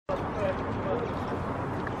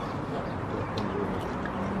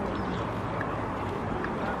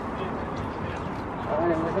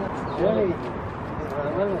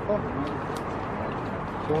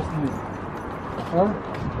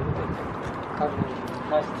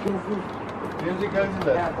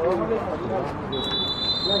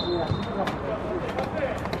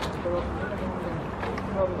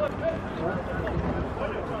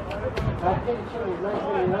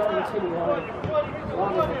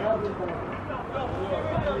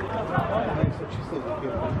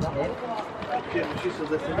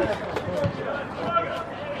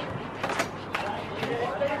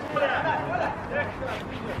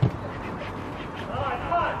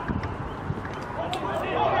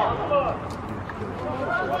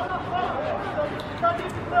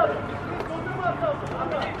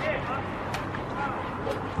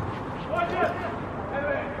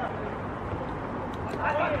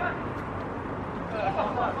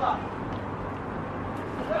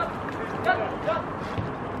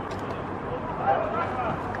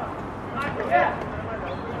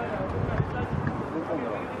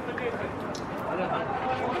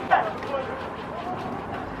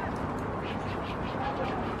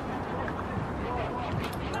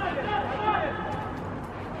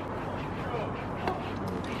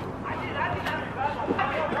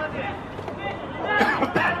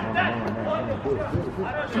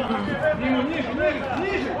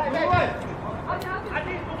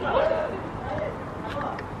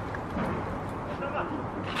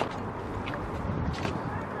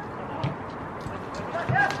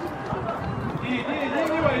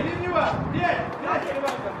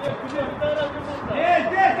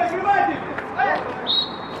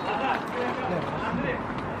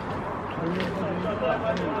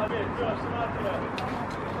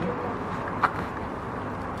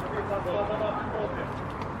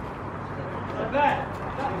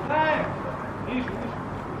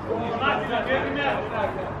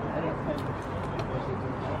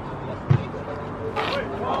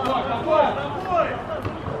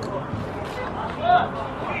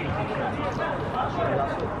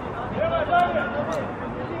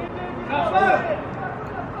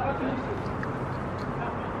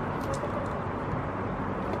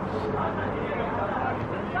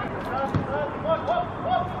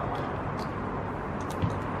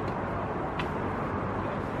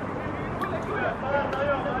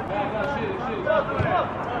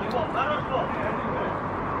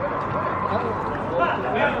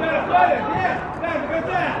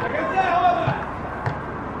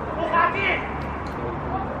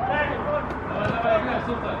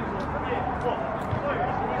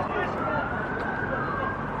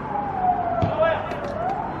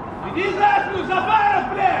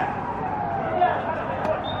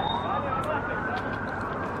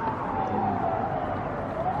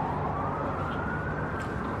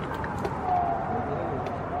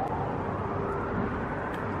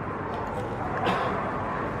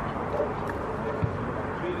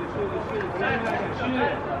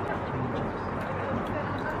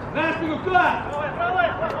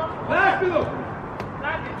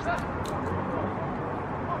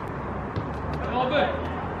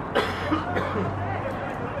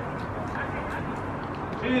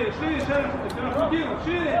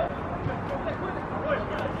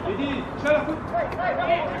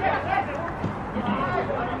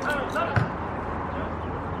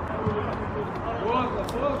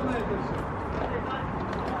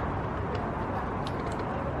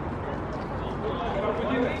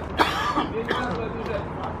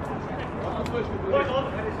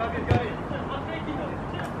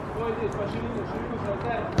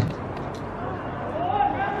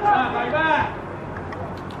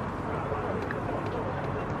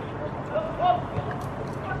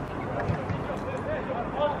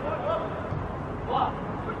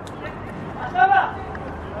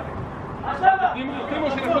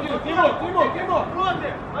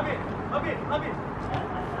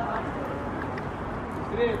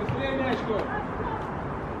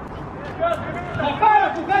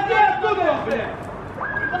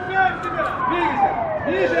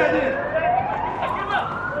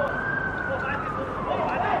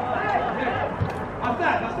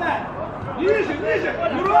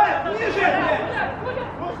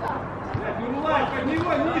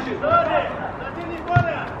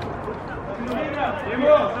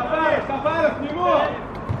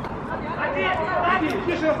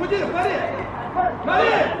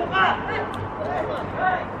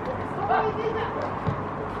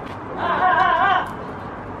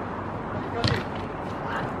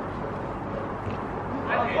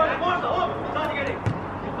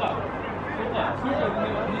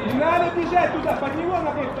Не надо бежать туда, под него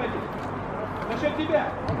напротив пойти. Насчет тебя.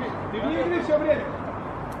 Ты вне игры все время.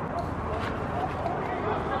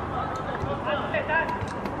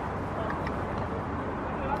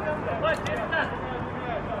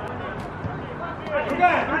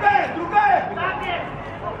 Другая!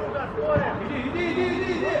 Иди!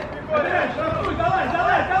 Штрафуй, давай,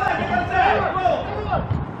 до конца! Гол!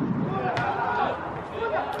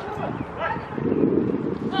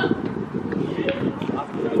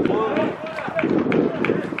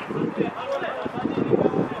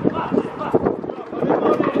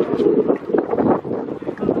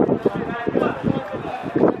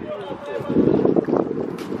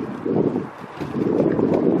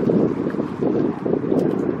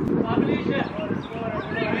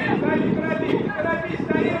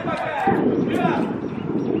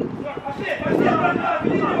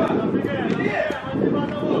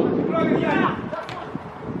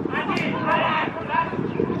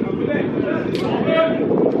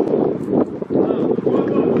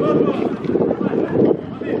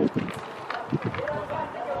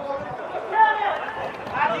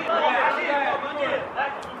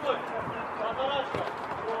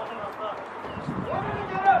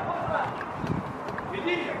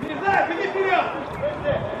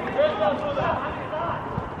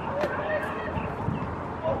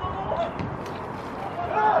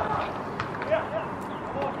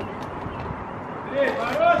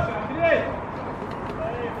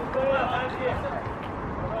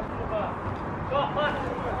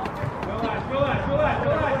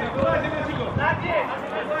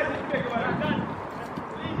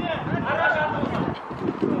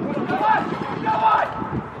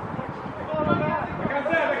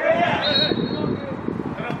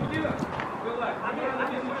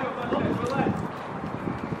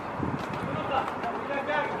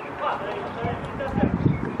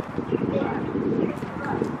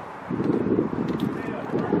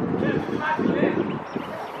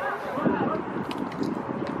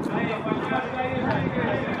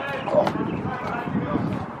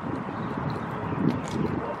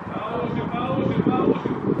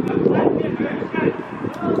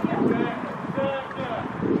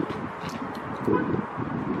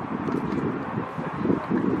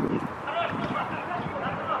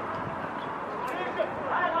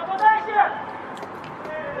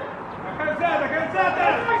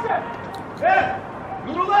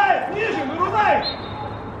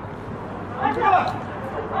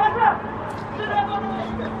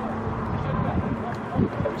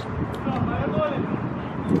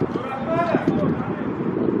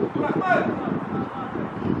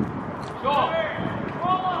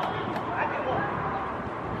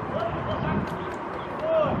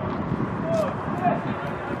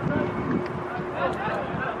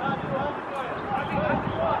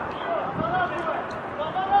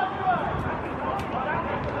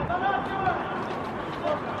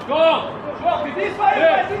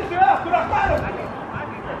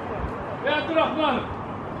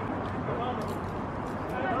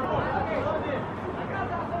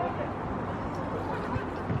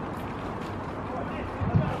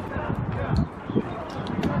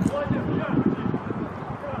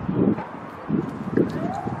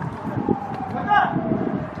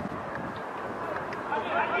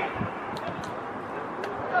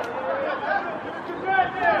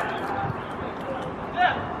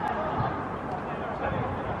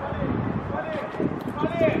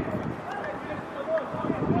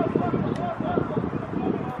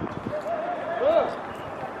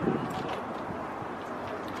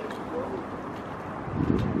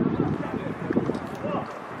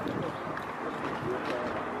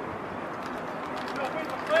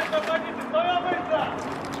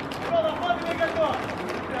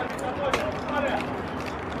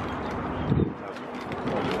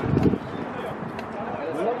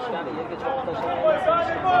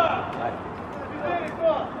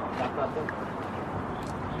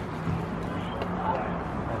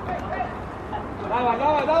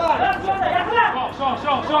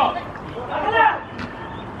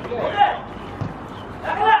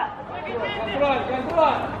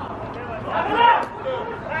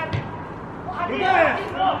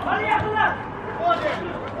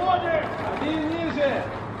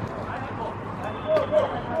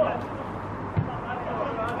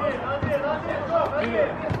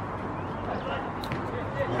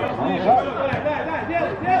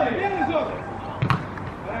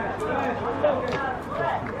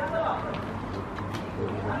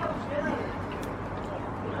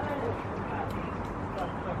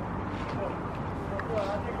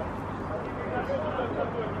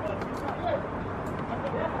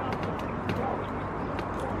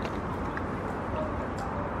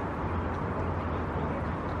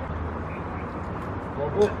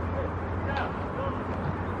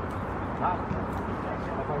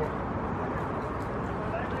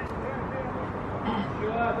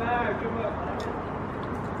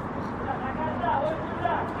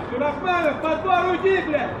 Абдурахманов, подбор, уйди,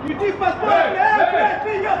 блядь! Уйди в подбор, блядь! Блядь, ты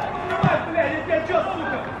ёб твою мать, блядь! Я тебя чё,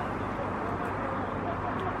 сука?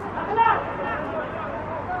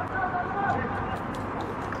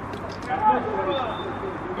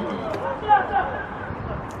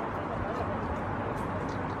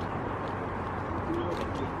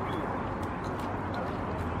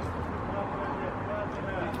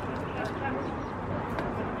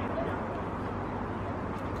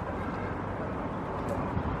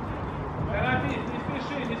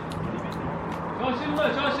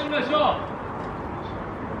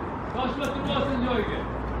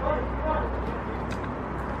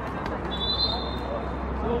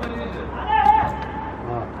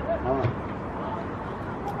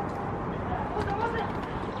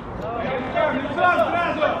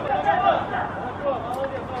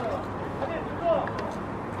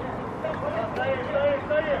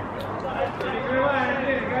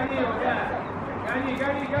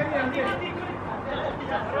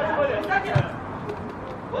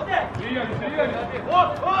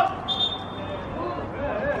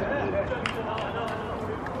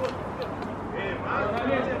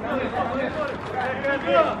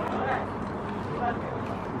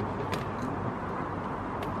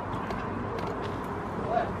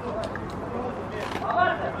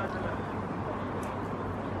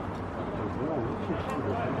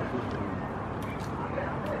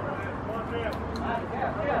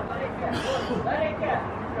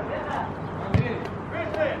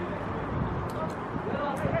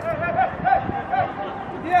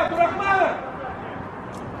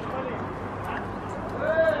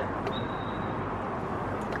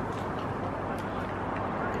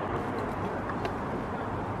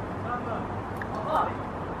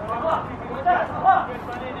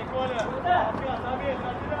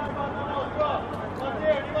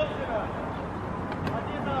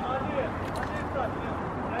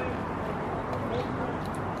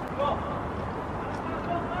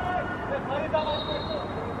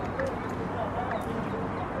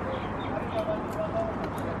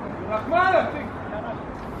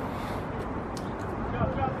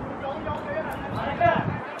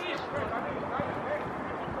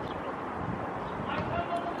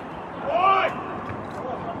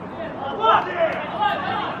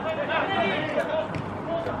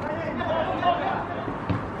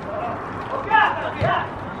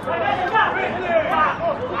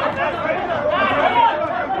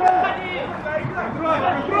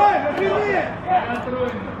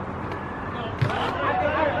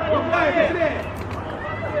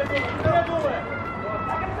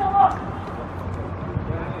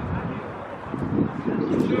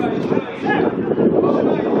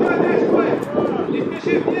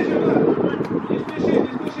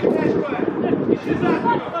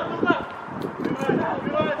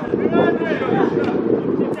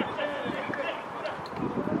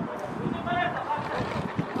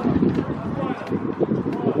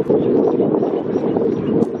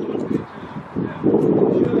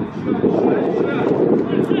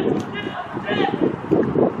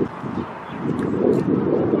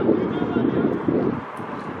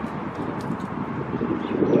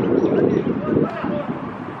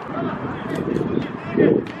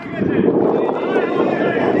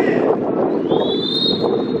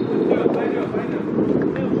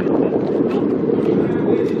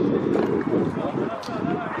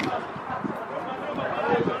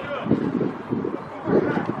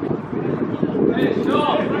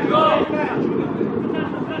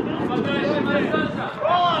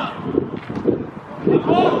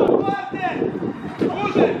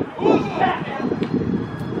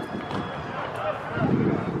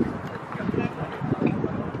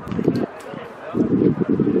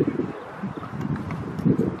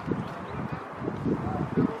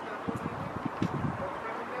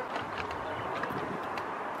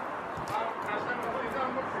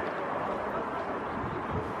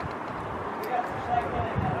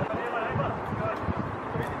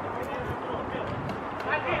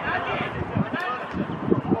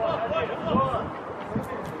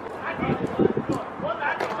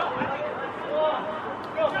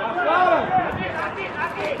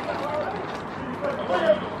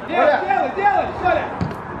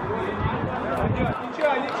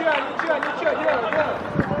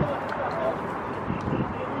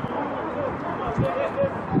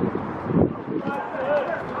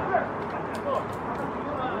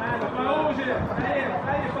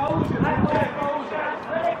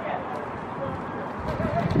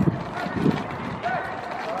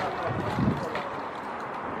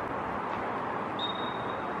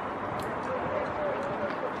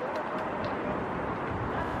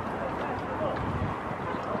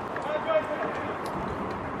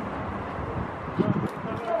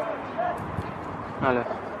 Алло.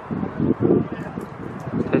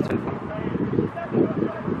 Дай телефон.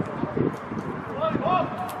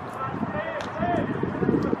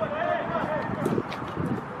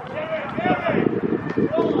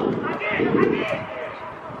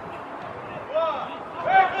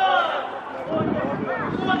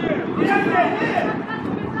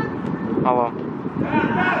 Алло.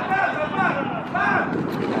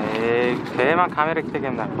 Kayman kamera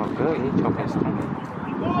kelganda qoldi. Çok esdan.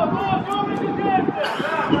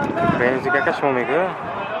 Remziga qashmomiga.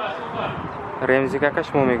 Remziga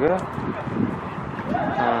qashmomiga.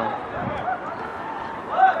 Ha.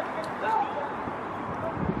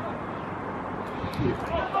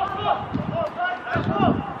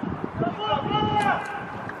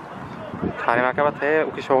 Karim aka batay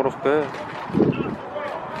uki sho'ruqku.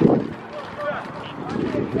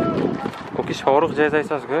 Uki sho'ruq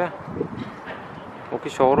jazaysizku. Uki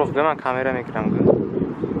sho'ruqga men kamera mekramku.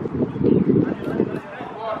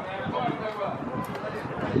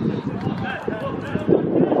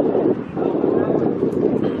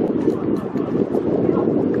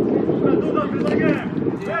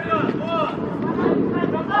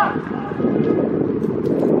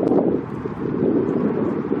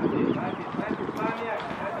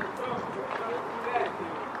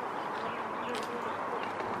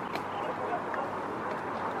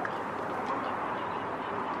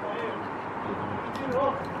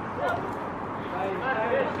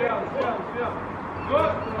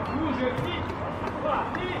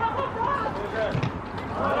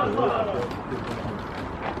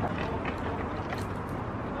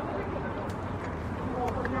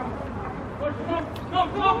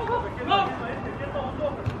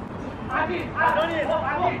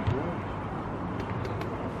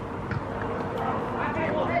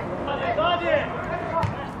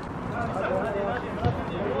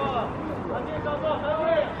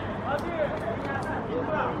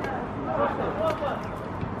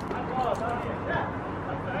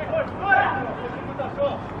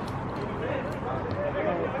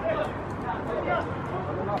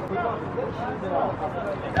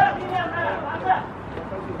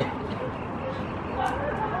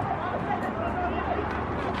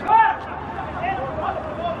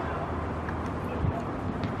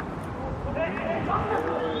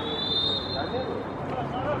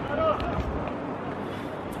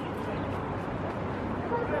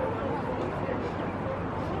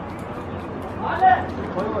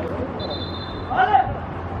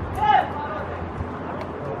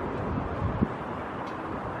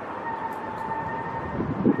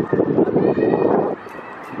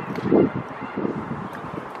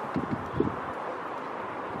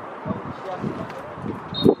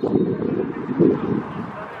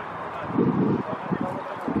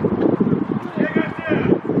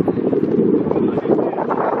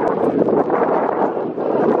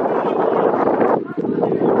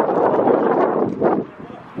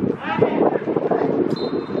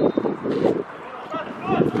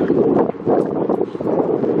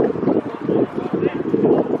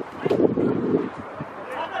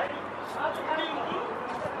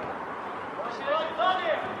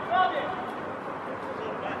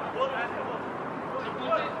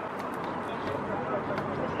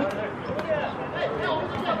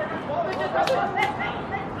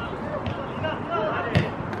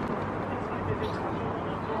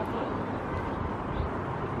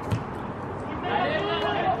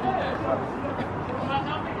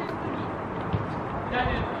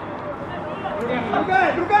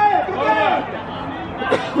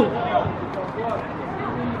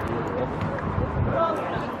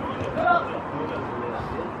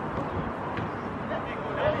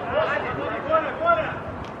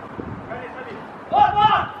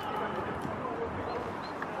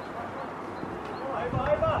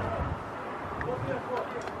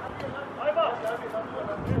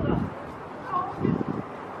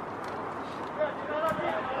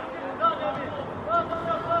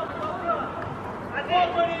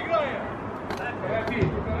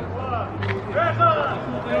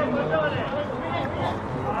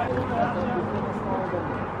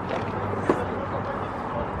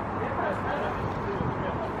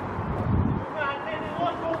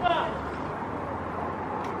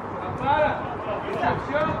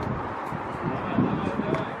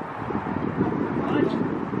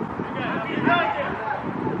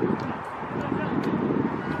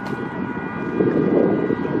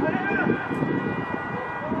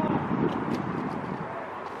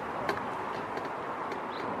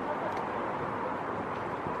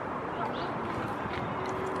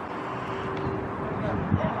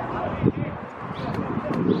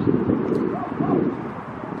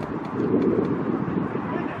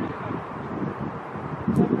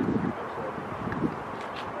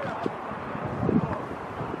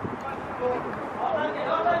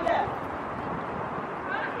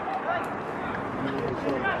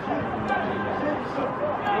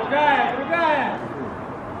 Другая!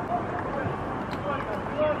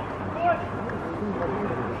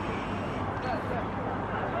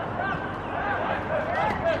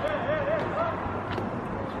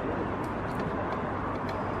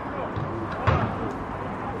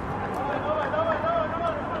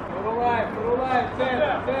 Прорывай,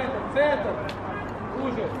 центр!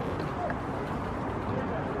 Уже!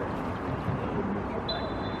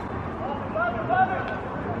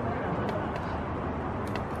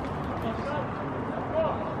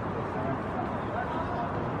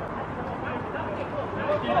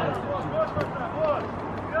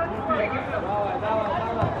 Давай.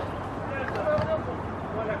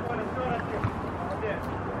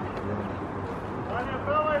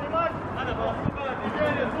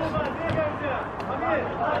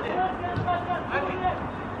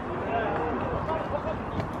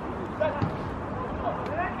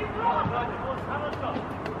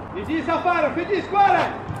 Иди, Сафаров, иди,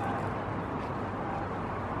 скоро!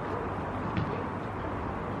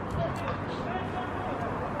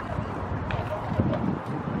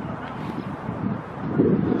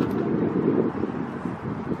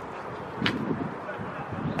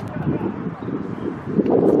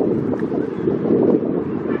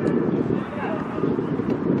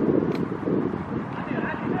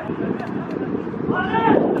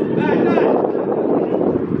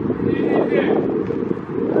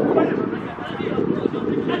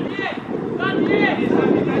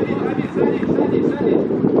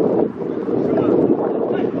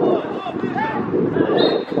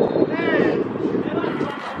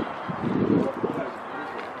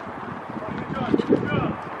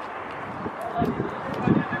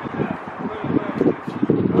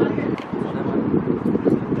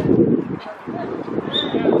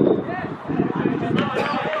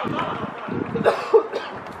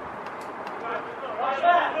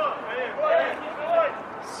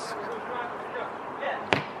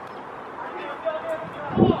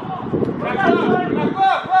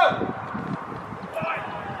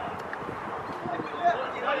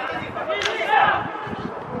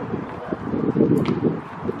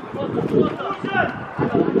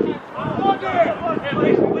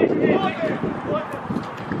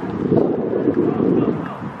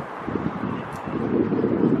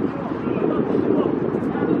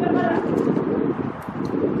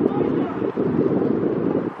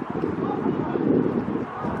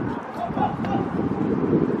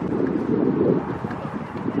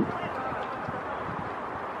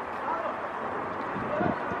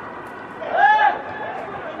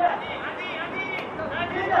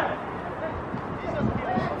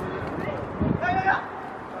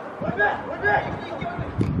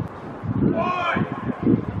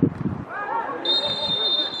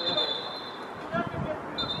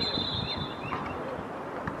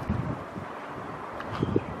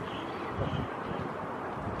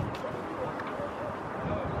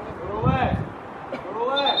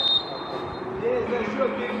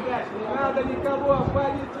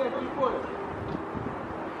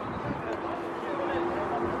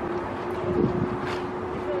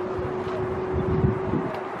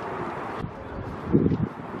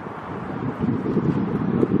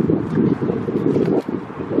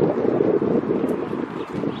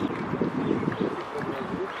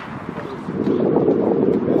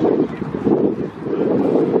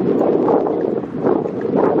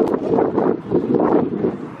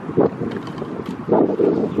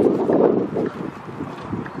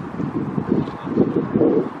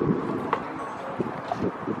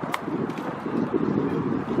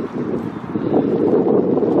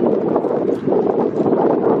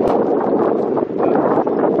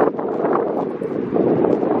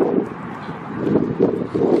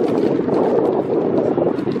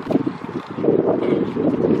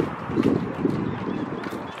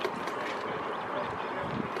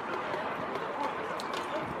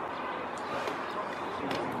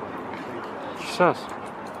 Сейчас.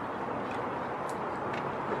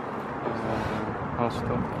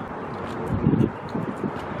 Hasta.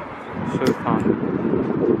 Şükran.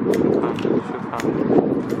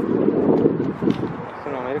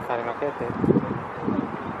 Su numeri farimakete.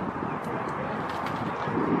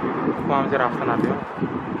 Bu amca raftan atıyor.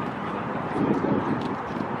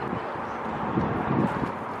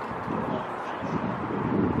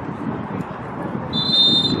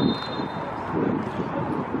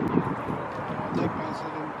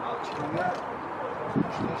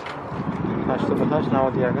 Taş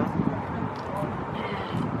nava diyaga.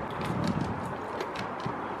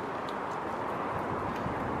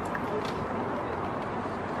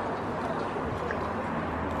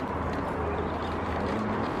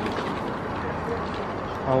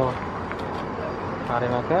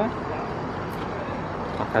 Ярим aka.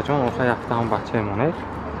 Akajon o'sha yoqda ham bacha emas.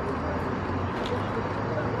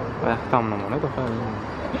 Bu yoqda ham nima edi?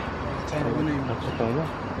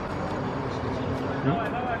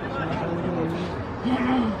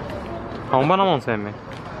 Ham banaman senmi?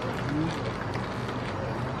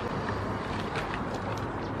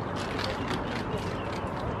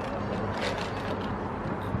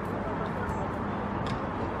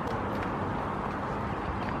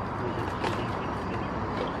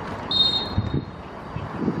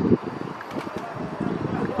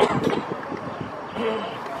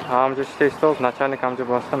 Ham же штейстов, начальник ham же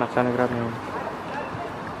boshqa, начальник родной.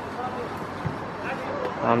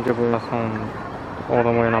 Ham же bo'lmasam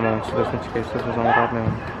odam o'ynamoq uchun chiqaysiz, biz ham родной.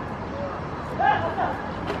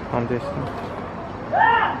 Ham deysiz.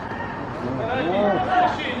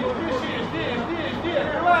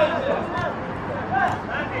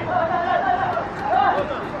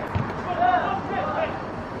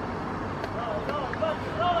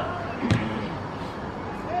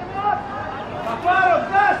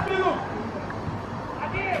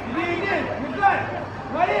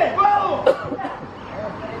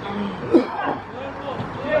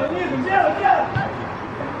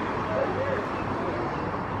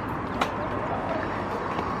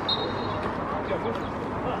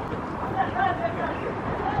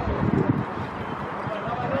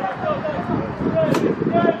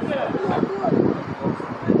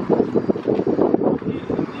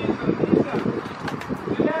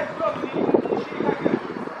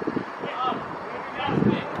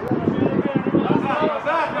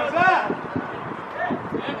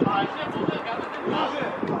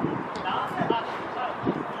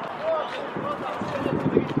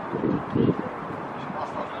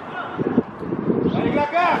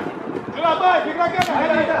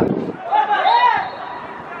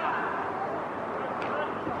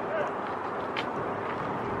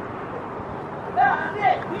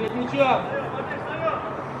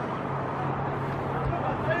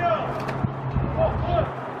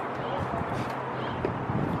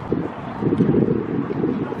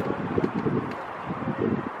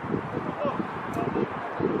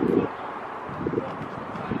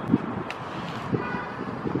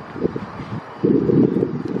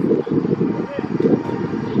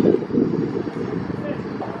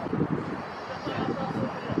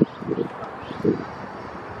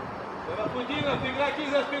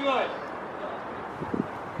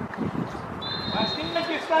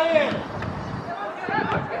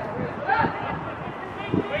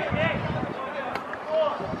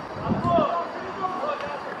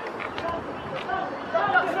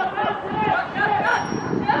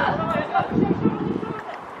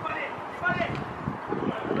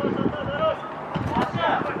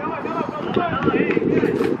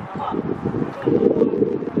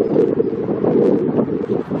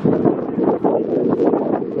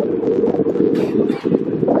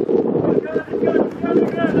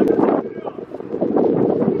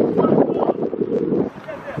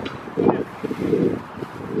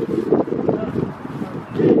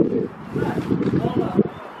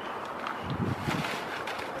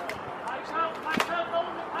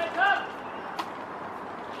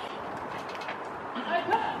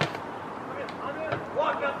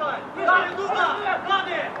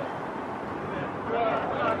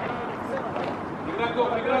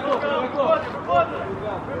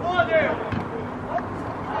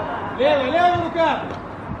 Левая рука!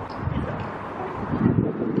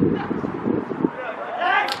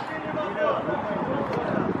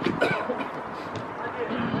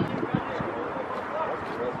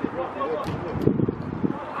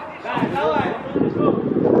 Давай!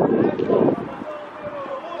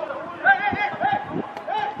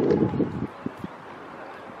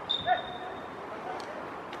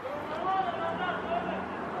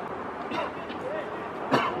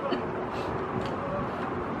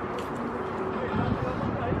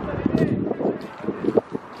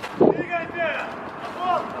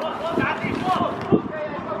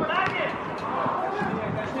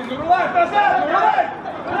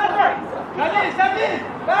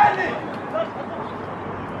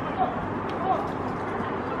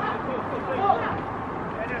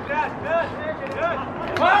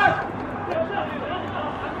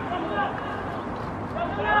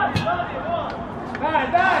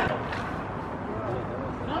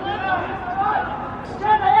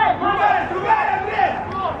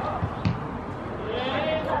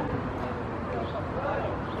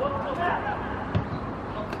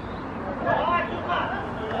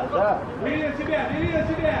 Бери на себя, бери на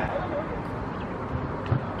себя!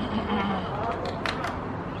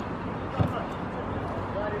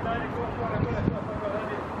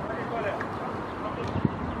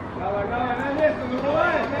 Давай, давай, на место,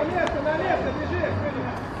 забывай, на место, бежи.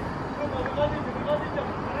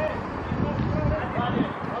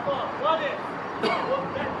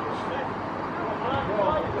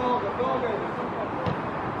 Долго.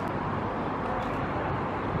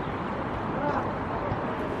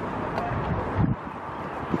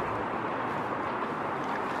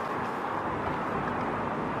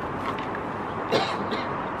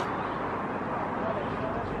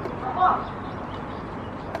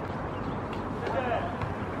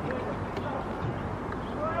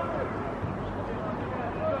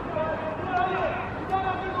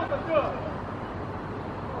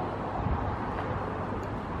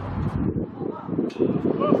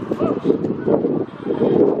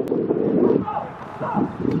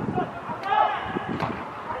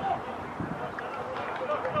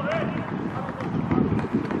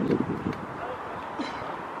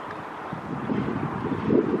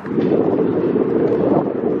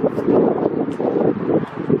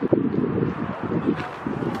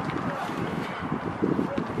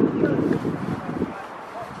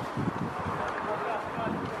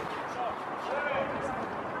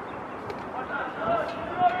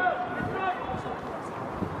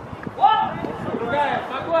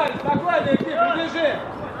 Спокойно, иди, придержи.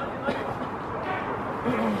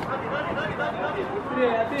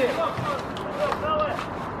 Быстрее, отбей.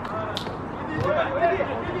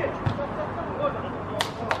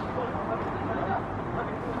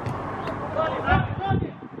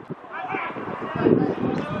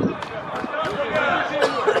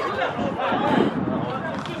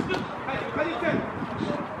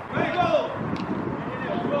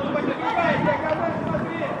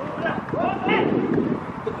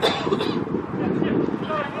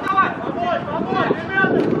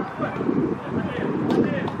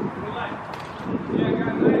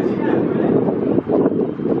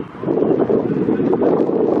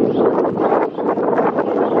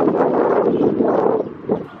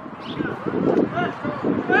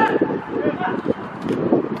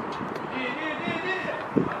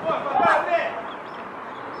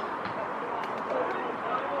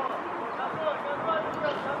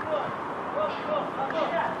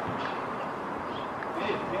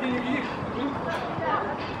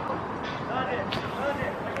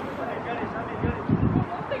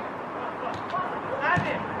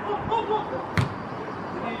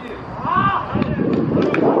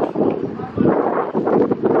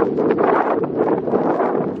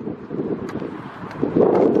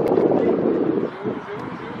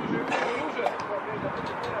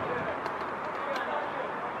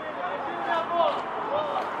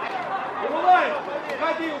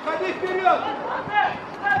 Уходи вперед!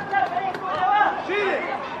 Шире!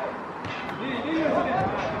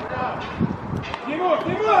 К нему! К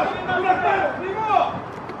нему!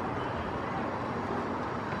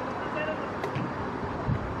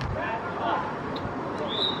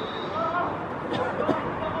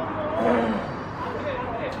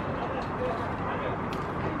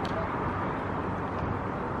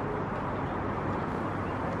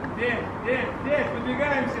 Здесь,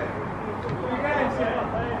 подвигаемся!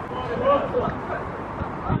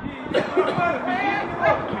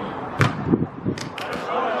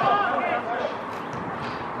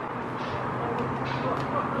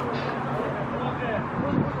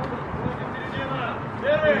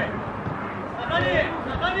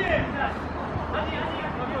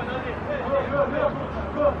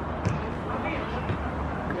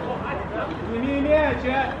 Сними мяч,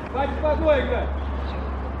 а! Хватит с водой играть!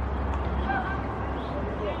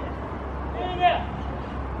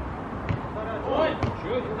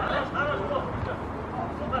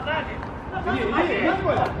 Иди,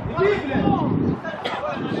 блядь!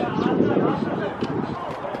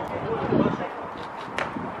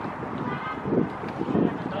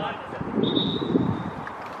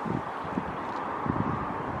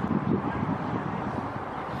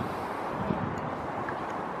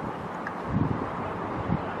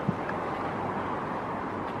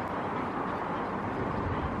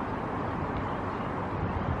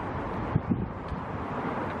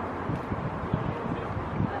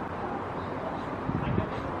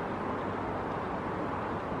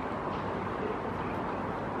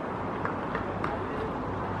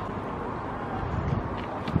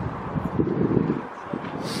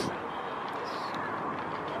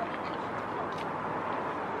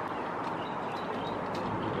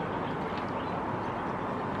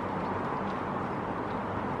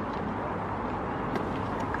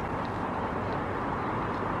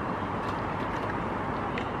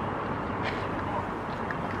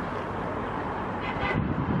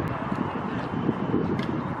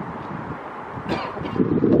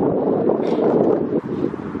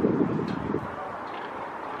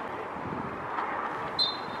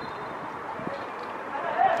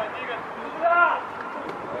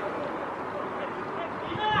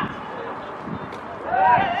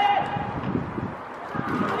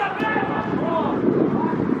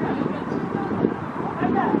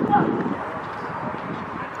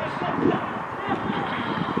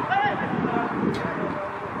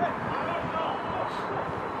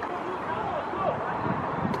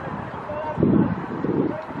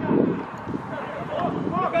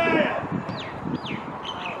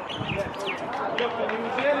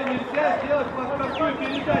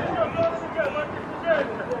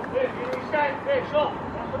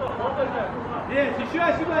 Здесь, еще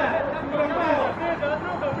сюда!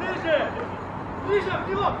 Ближе! Ближе к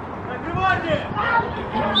нему! Накрывайте!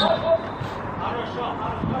 Хорошо,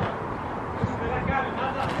 хорошо!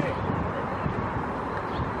 Назад!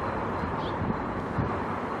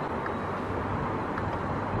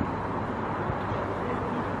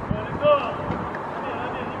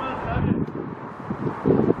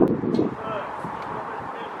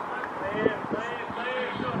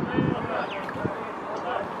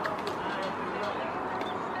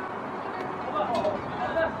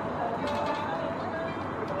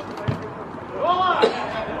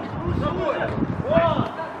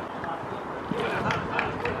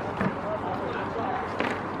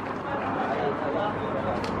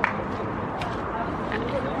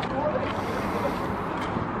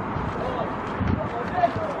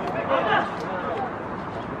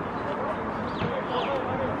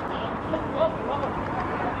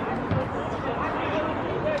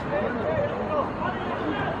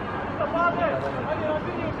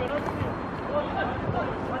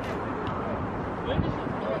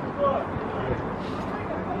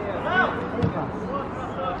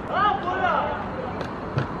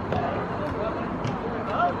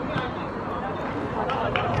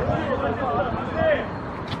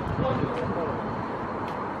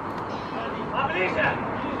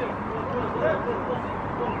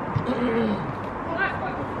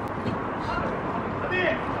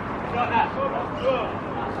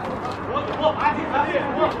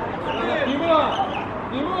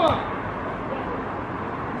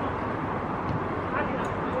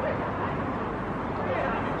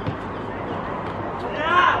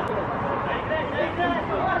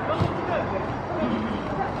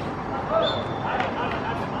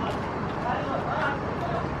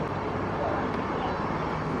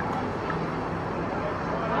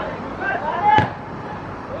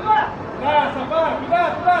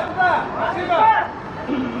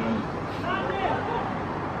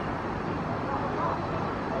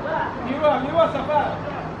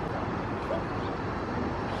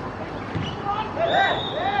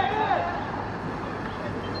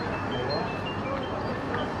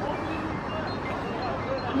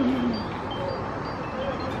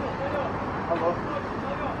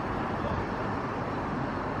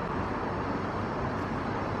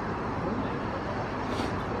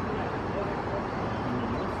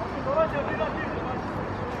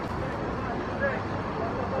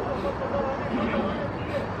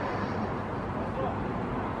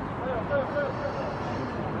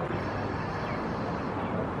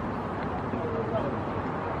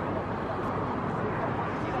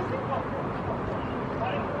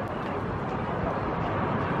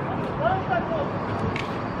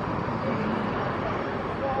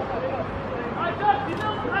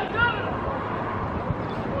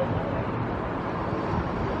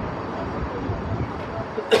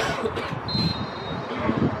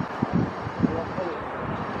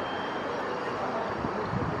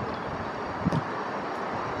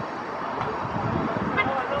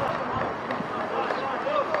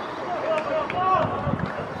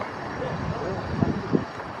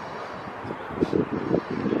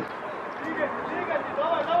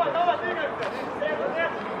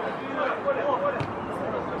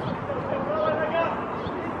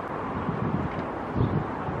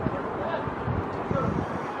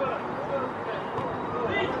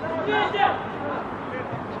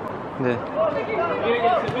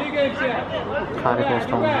 Шарипов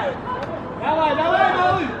стал. Давай, давай,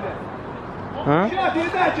 малыш! Сейчас,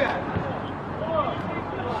 передача!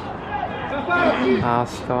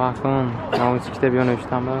 Stavakon, na ulici kde byl už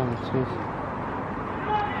tam byl, musíš.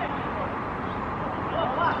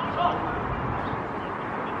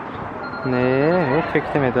 Ne, yok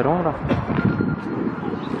beklemedi orada.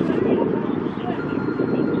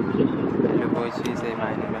 Bu işi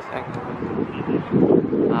sevmeyin mesela.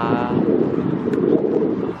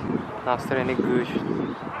 Nasırını güç.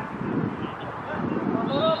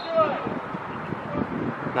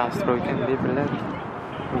 Настройки выбрали.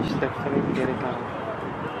 Мечта, что мы передали.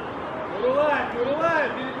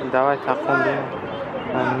 Давай таком делаем.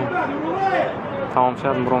 Tamam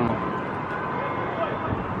сейчас Бруно.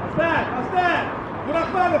 Оставь, оставь!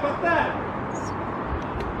 Мурахманов, оставь!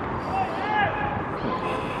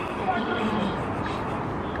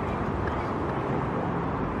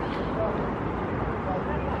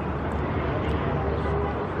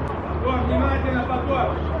 Внимательно, потом!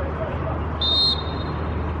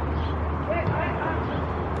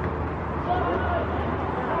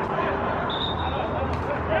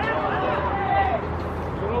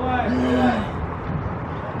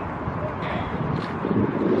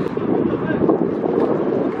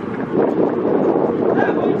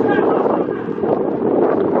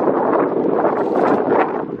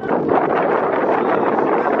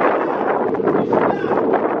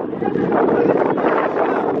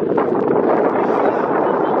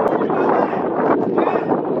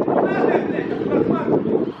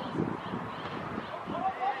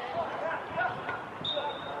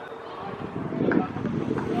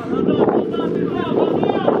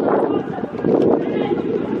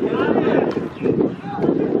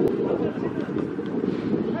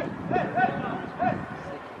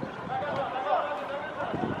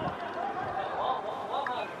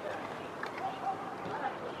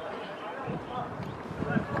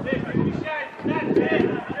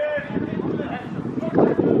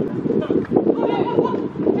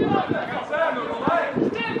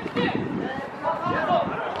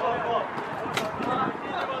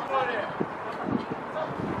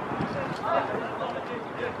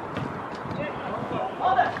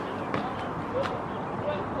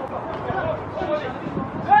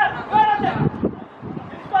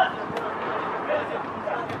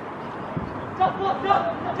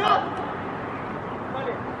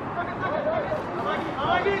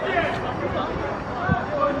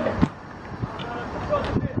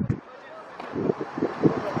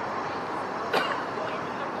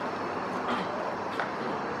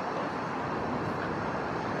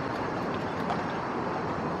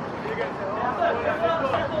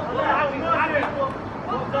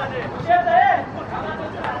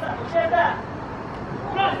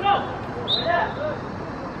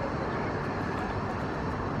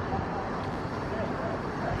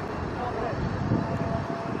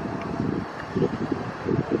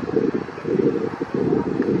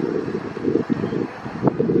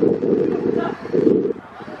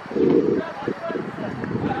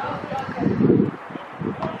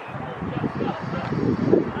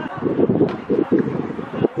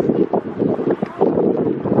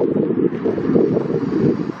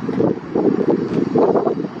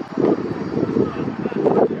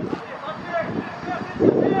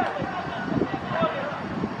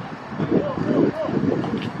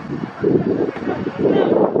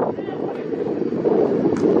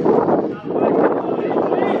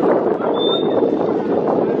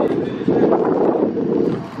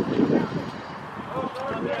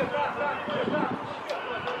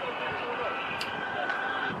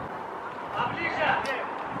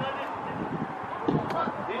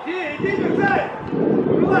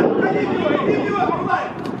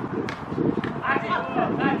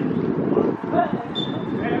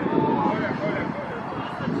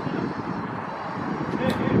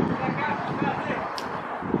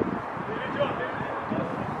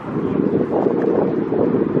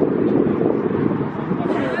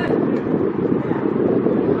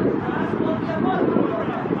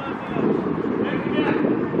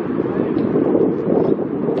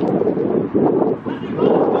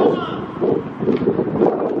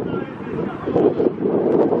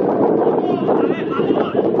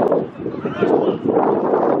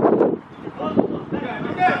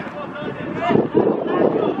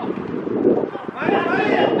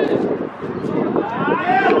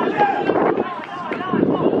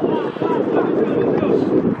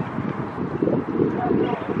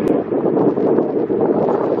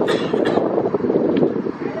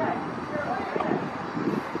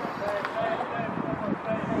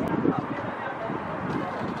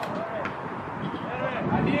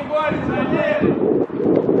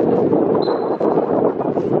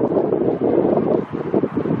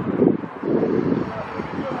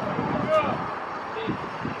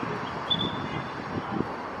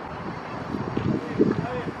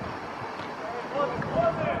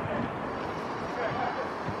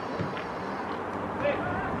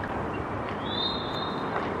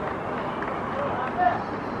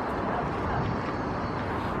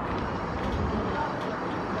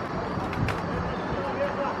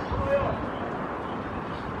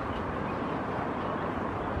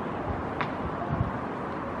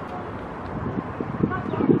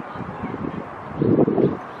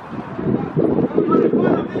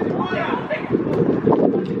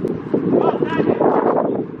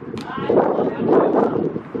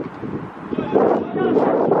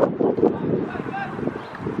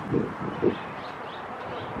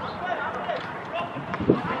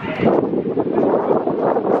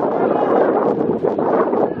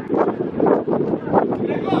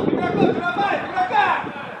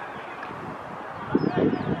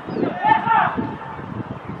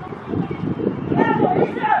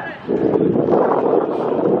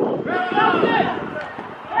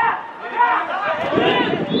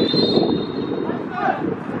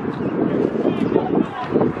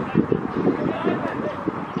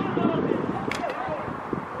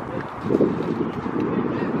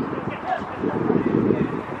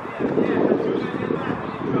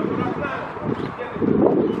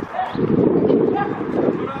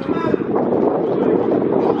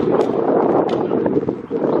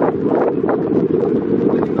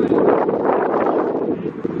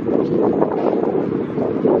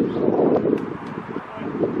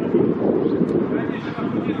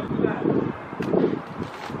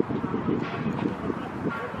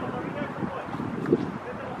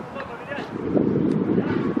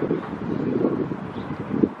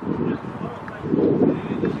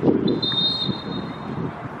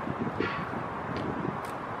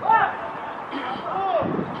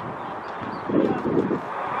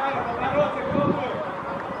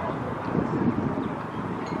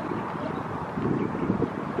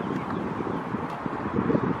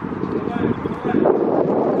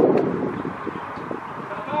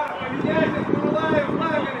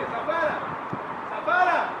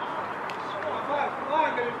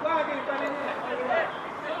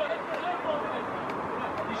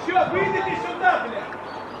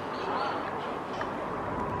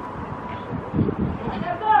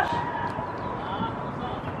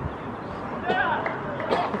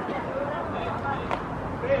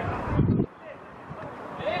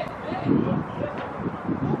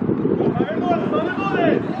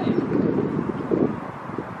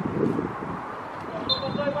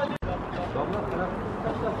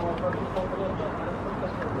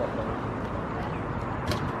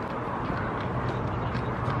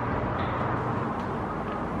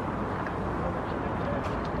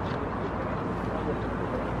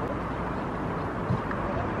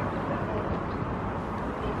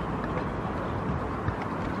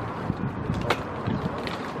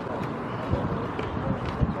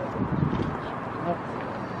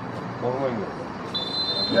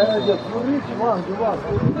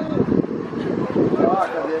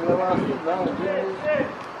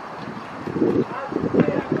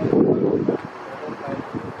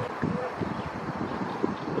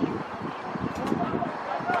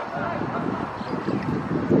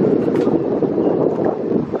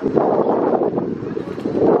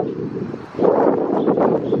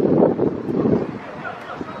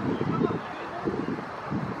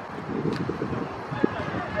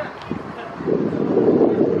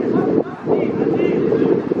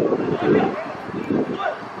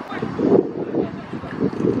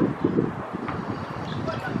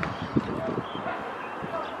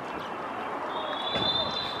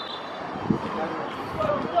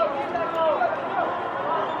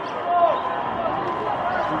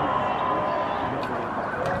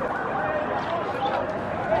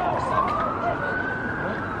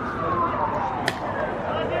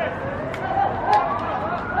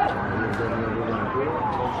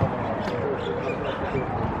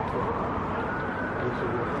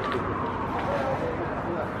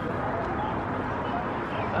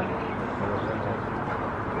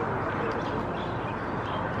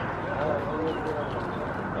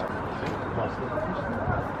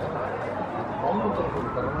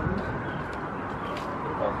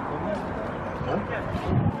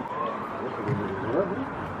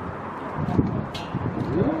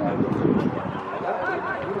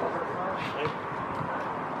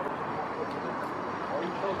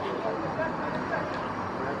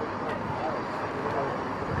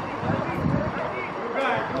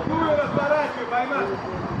 Другую разворачивай, поймай.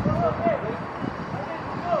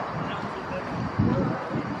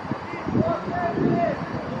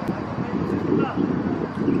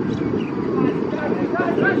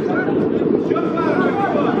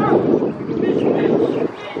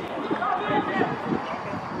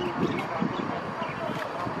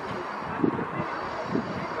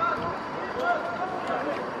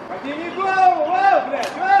 Подними голову, вау,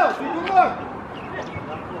 блядь, вау, бегунок.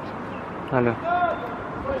 Алло.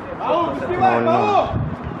 Ау, успевай, ау!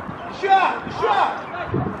 Еще, еще!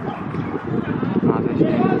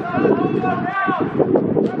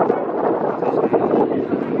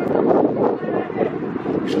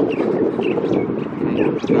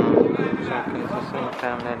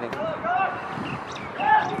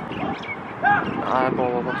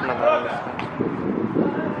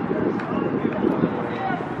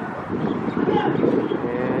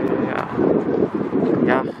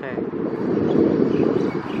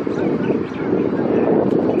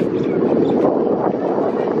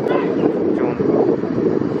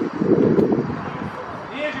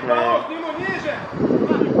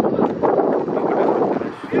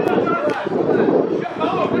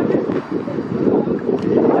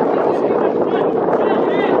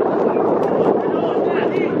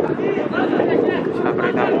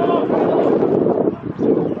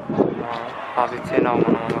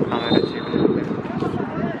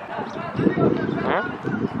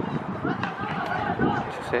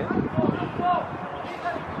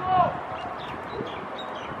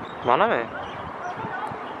 Bana mı?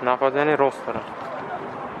 Napazeni rostlara.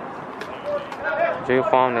 Ceyi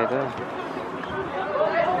kuam neydi?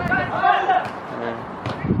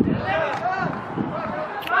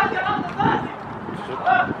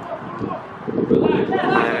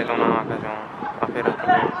 Evet, ona bakacağım. Aferin.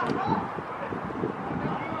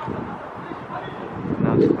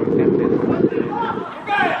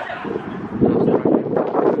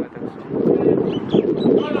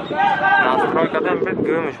 Настройкадан бед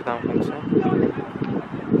гӯмиш шудам хунса.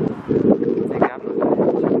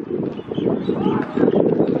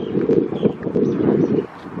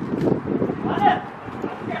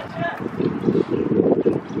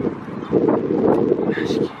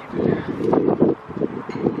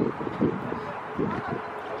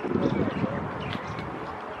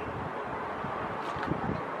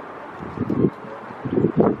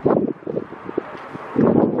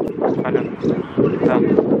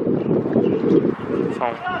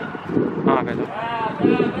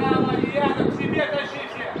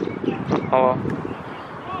 Hava.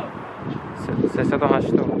 Sese de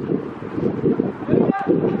açtı o.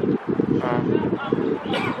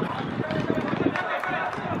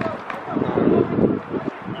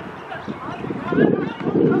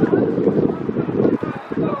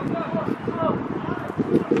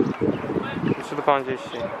 Şurada panca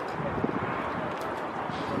işi.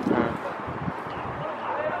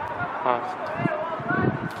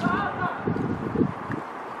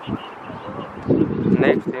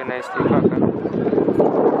 Ne istiyor kanka?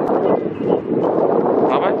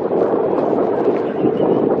 Baba?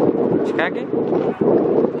 Çıkar ki?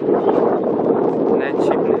 Ne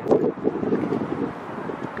çip ne?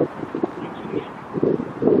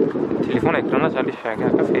 Telefon ekranı çalışıyor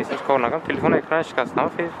kanka. Face'siz kornakam. Telefon ekranı çıkarsın ama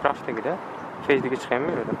face rafta gider. Face'deki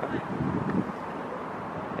çıkamıyor öyle kanka.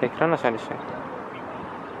 Ekranı çalışıyor.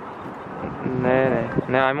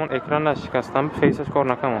 Ne aymon ekranı çıkarsın face'siz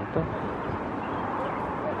kornakam oldu.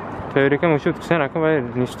 Teorika мушуд кисен ака бай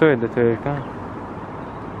не стоит да теорика.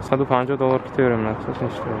 $150 китиyorum на ксас не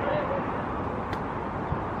стоит.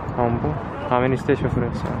 Амбу, ҳамин исте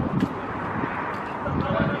шофёрса.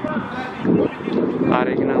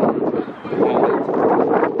 Оригинал.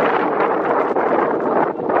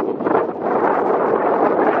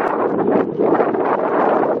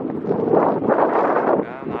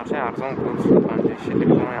 Нарши арзон курс 50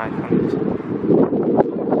 телефон iPhone.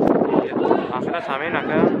 Ахираш ҳамин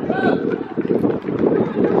ака.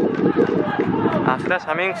 Ахираш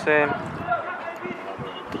ҳамин се.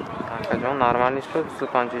 Ака ҷон нормал нест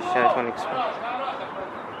 256 iPhone X.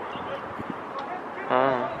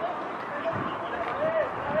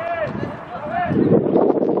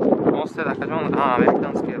 Осте ака ҷон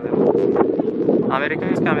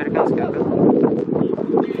американский. Американский.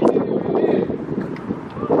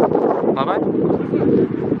 Бабай?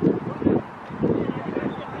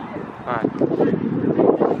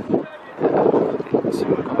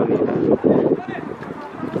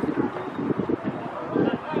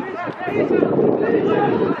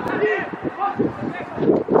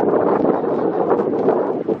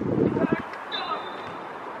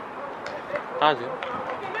 Hadi.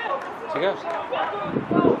 Çıkar.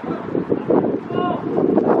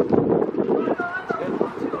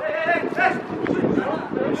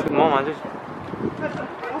 Tamam hadi.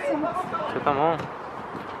 Tamam.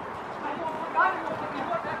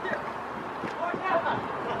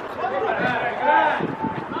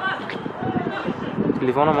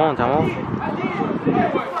 Telefona mão, Jamolov.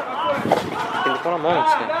 Telefona mão,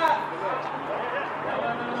 você.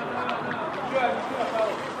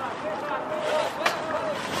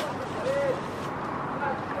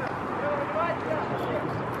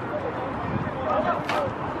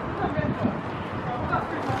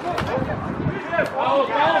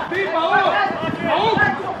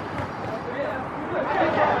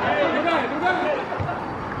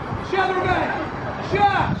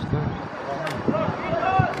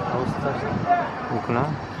 Окна.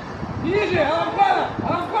 Ниже,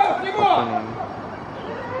 Аламханов, в него!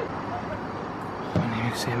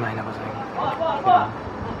 Неми sevmaydi bozorga.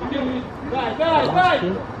 Дай!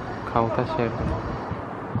 Kavta Şerdor.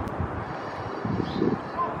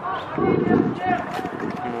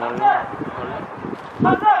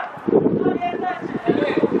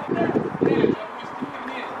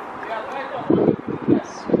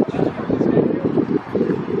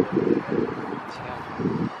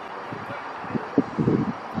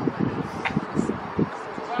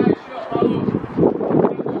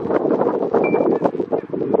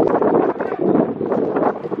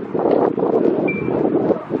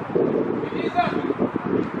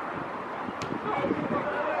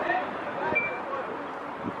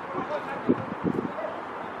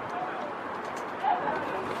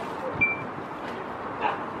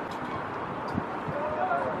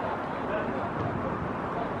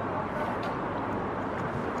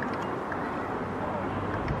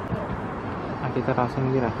 Kita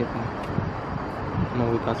Asomiddin raketnya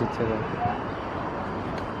новый позиция да.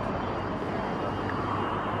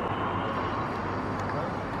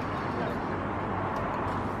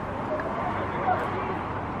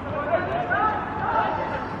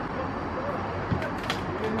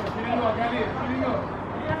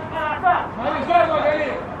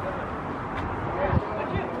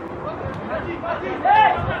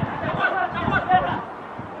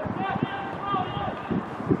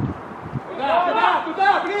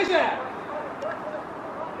 Туда, ближе!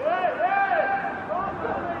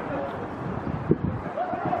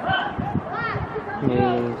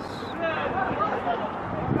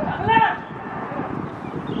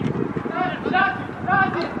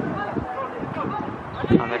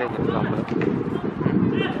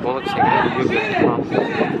 Balık şekeri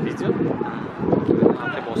video.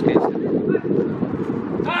 Antep Oska izledim.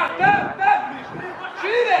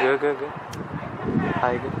 Gö.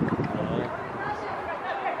 Haydi.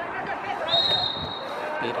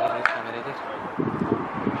 Bir kameraya gir.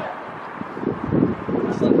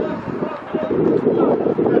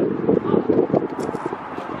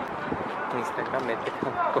 Instagram metre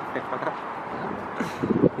koyma.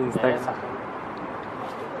 Instagram.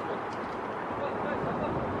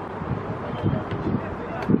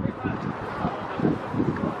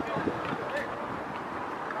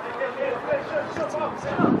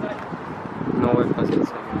 Новая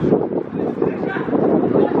позиция.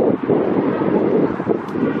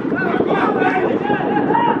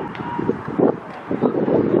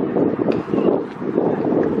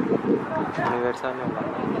 Универсальный olan.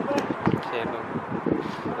 Şerдор.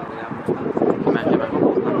 Bence ben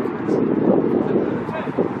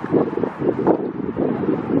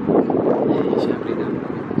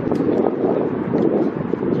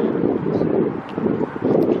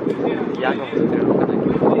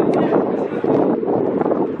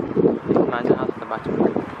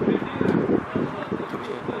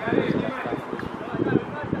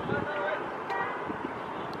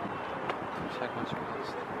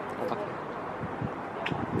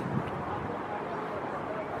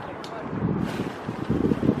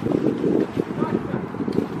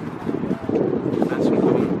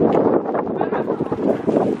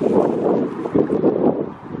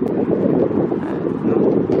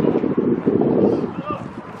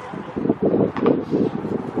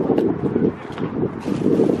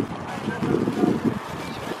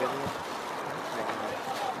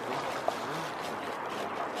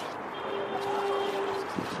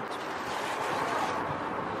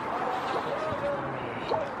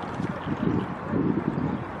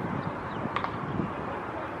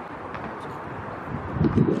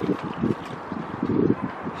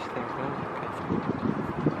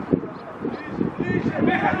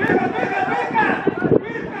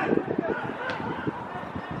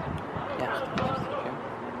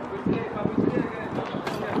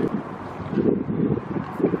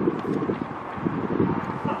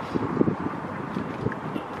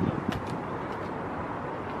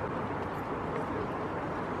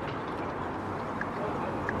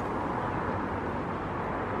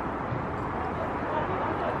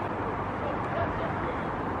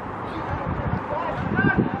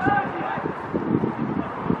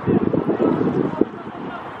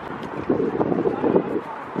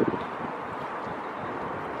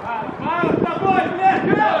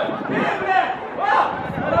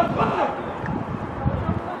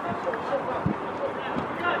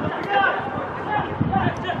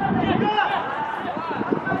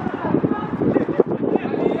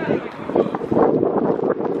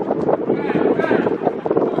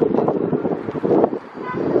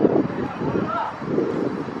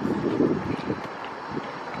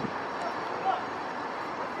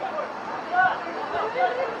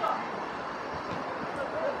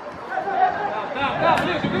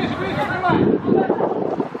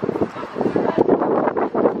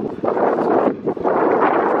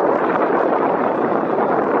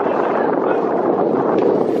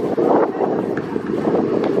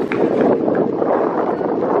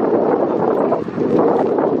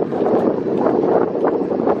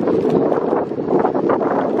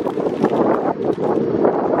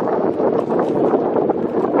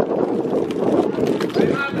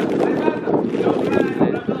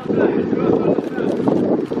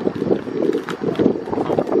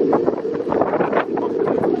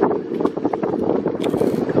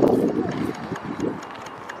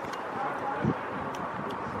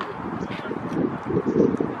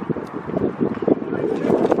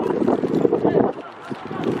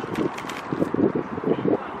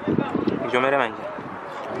میرم اینجا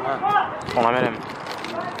خونه میرم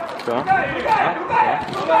تو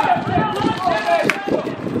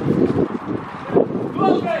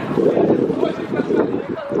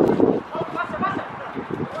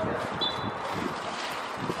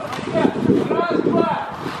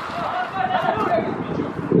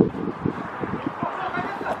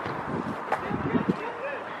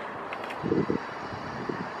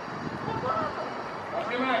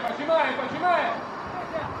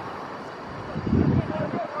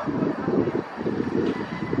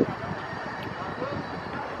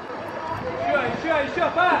Еще,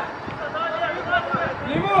 па!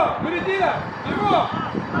 Ему! Нуриддинов! Ему!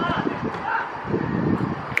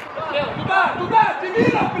 Туда!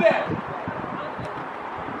 Тимиров, блядь!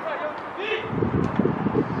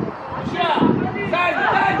 Еще!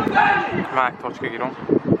 Дальний! Мак, точка гиром.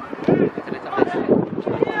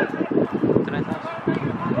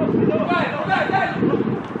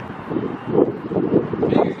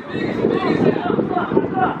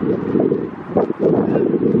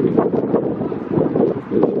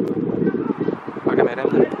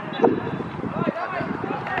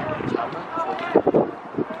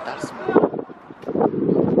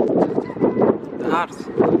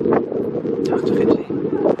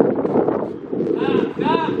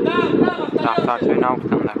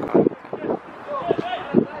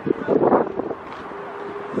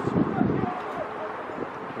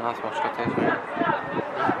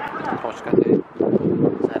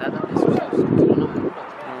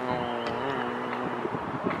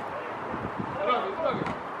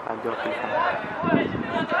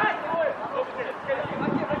 Дай!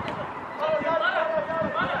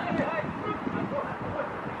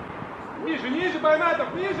 Двигайся! Ниже,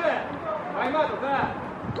 Маматов, ниже! Маматов, да!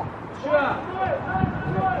 Еще!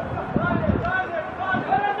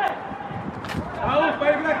 Ауф по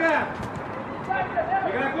игрокам!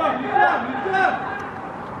 Игроков, лицом!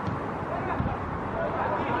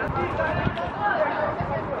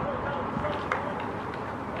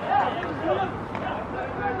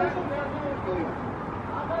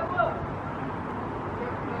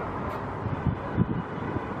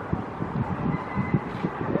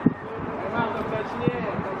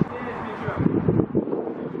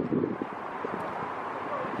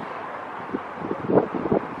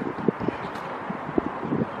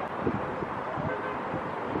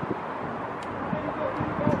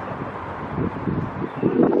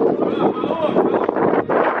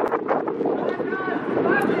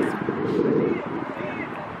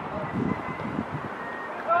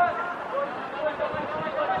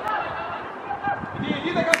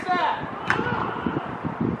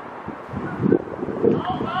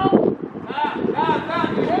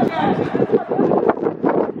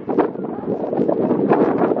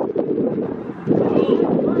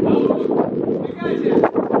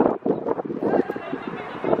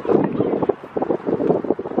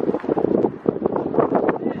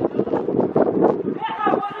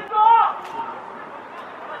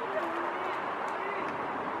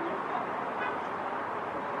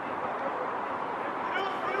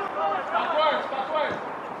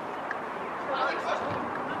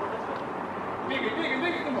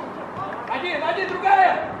 Двигай к нему. Один,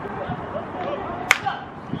 другая.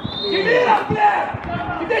 Тимиров, блядь!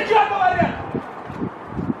 Тебе что говорят?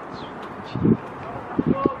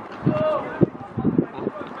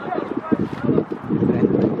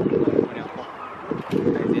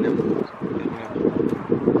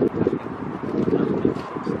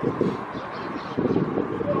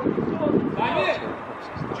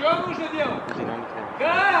 Что нужно делать?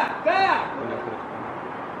 Да!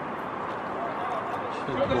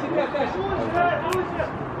 Что до себя тащишь?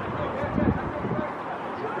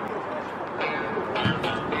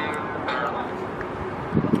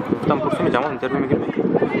 Там курсами Джамолов интервью girme.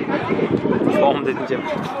 Ислом dedince.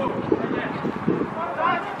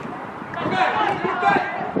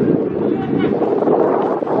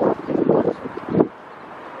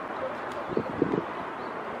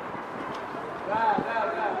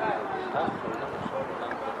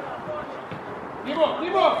 Нему!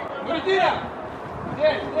 Нуриддинов!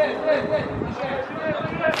 Здесь!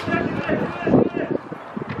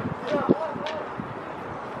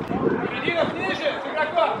 Нуриддинов ниже! С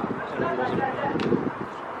игроком!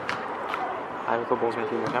 Abi ko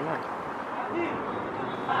bozmak mükemmel.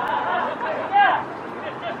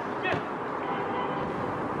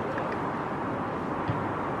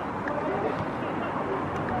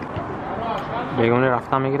 Begoni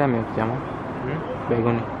raftan میگیرم جمع.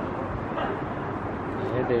 Begoni.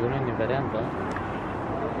 Begoni میبرن با.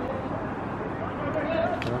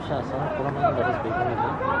 نمیشه اصلا خودم من درست Begoni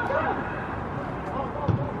دارم.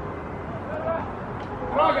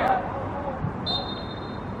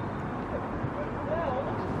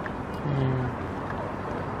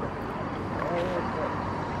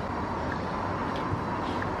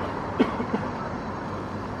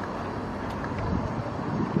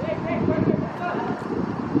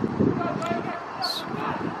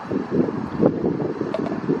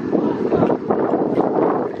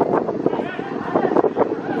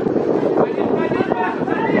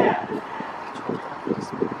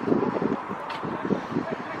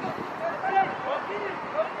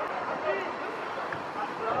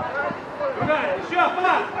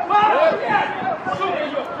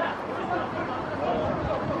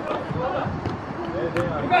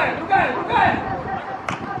 Другая!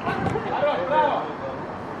 Хорош, браво!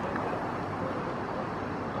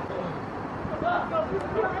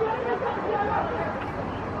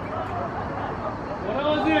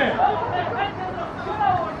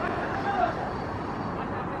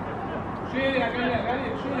 Шире, гони,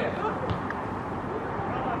 шире.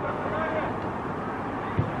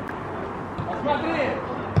 Посмотри.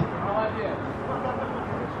 Молодец.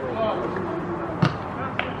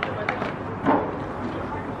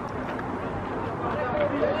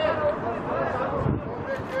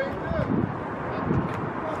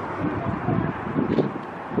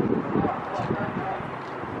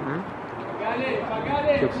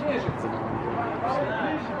 Погали, ближе.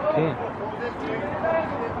 Окей.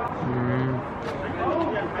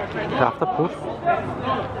 Рафта пуш.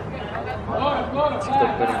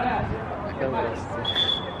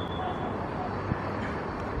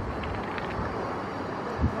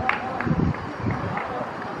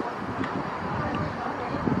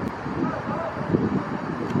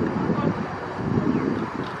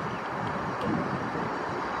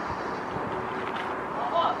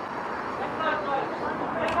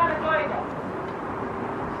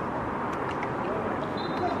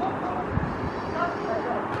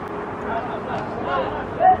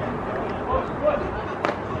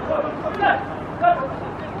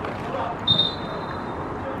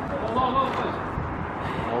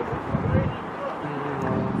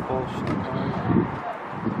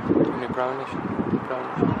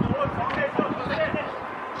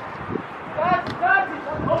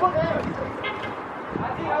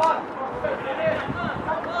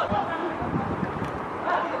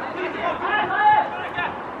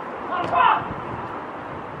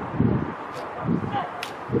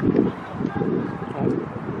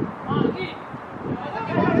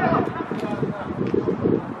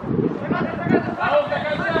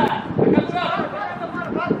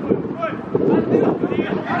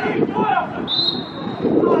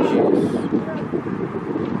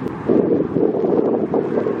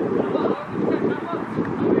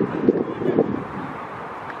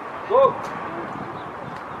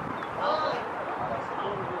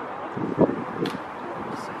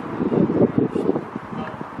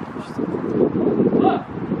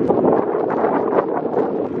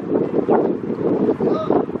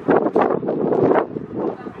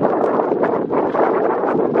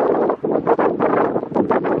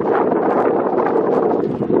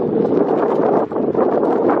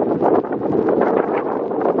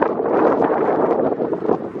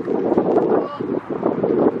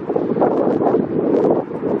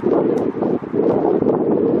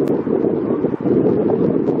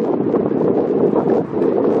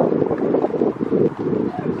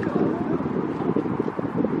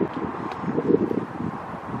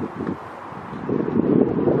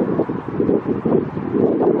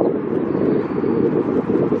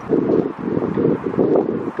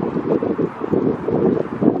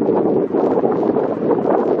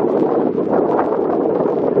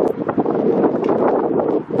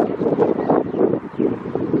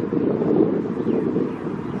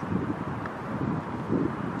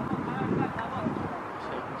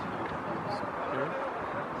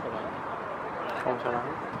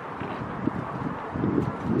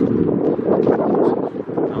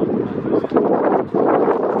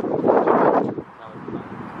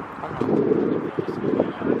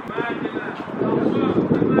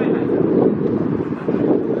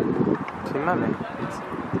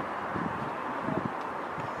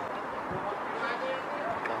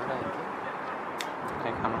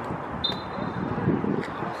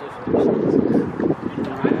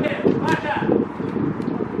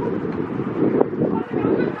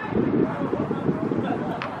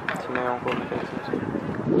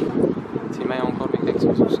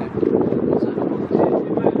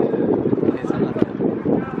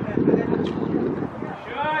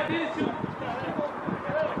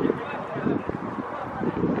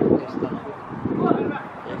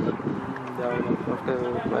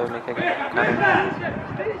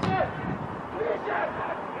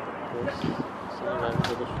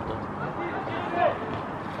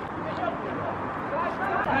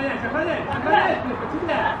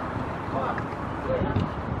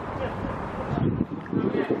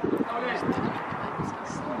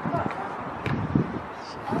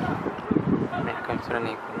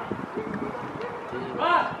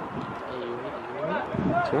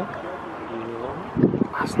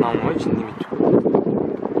 Основной için değil mi?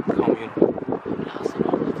 Kamyon.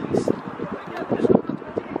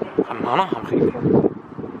 Ana hamsi.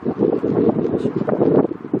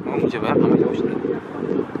 Bu mucibah kami jauh.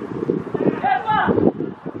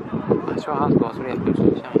 Şu az doğasını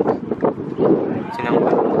yapıyorsun. Dinaмо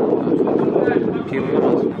Первый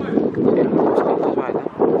раз. Первый раз называется.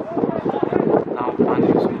 На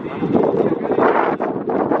Украине.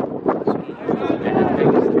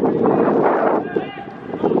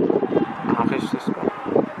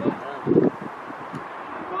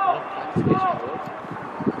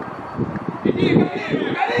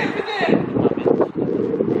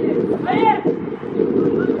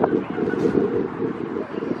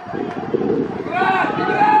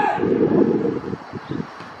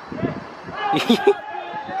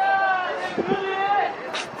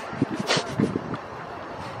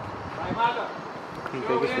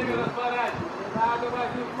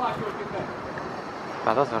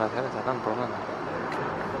 Назорат zaten problem.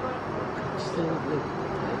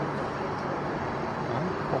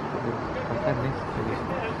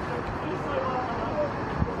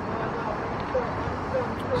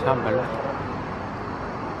 Şambala.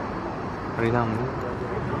 Ridamlı.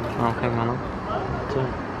 Anlayamadım.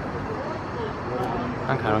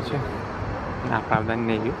 Короче,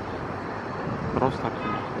 оправдание не просто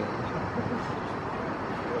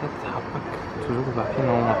чужук вообще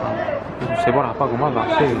наомадам. Се бор апа гума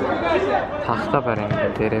вообще тахта барем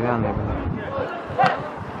деревянный был.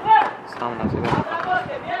 Сам на себя.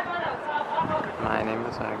 My name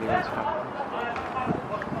is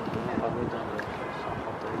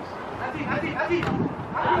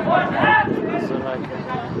Ибрагимов.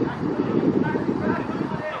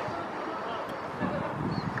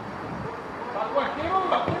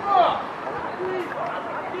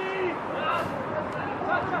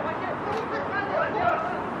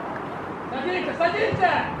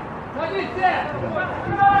 Садиться! Садиться!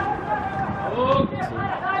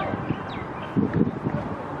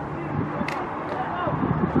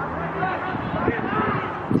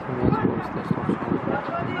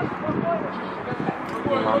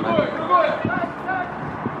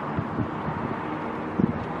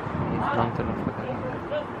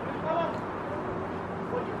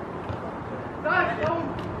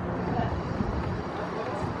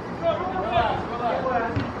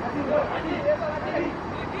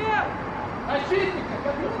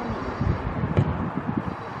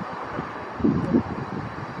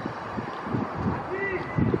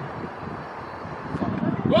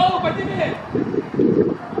 Голову подними!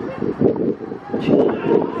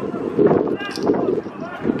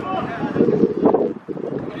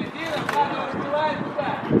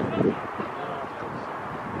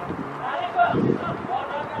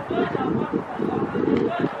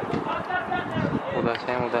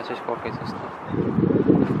 Удача сколько это стоит?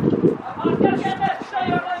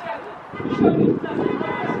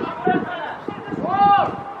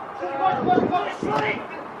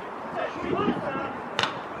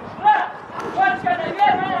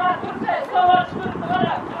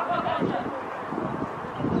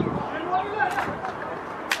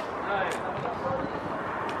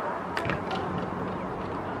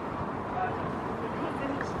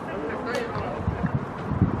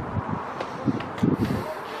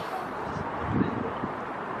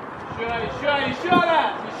 Еще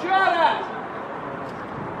раз! Еще раз!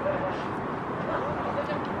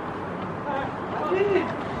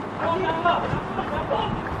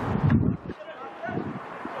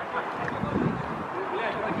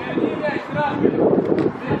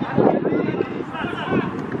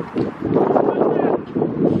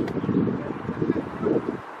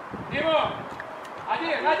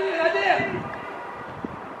 Один!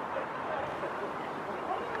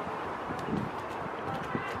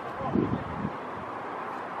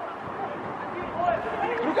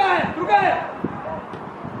 Другая!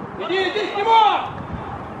 Иди к нему!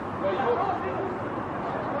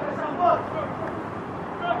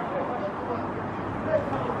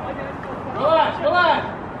 Вылазь!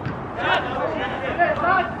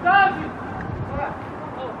 Пас! Один!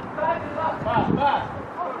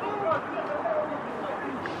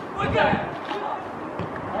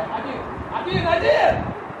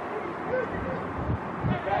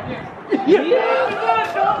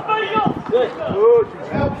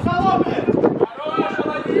 Хорош,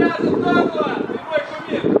 молодец, здорово! Прямой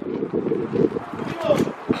кумир!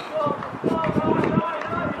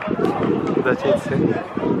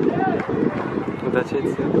 Удачи.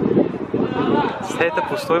 Все это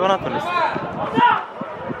пустой вон отмылись.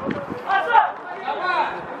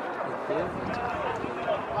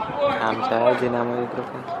 Амча Динамо игрок.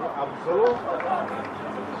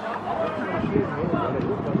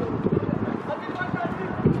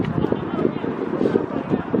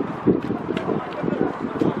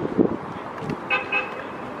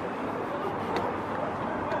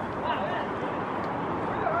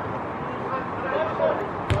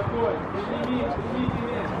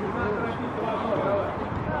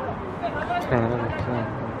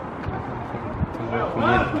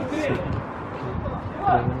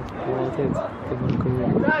 Молодец, ты мой.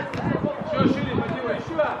 Еще шире, поднимай,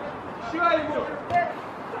 еще ему.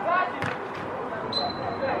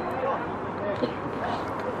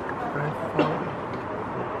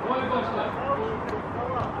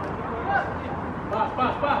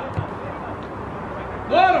 Пас.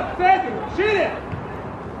 Здорово, с этим, шире.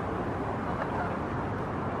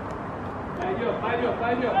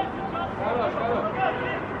 Пойдет. Хорош.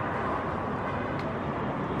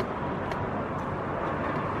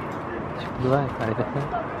 Чебудвай, hareketler.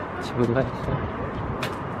 Чебудвай, все.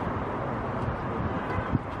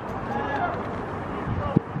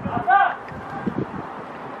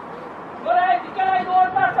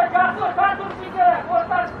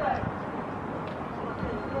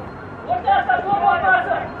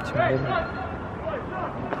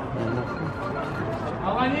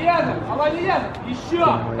 Аланияна, еще,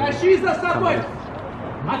 тащи за собой.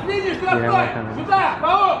 Отменишь штрафной, сюда,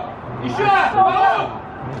 паук, еще, паук,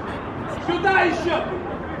 сюда еще.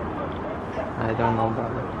 I don't know,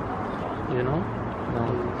 brother. You know? No,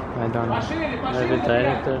 I don't know. Пошире. Maybe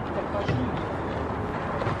director.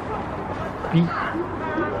 Bir.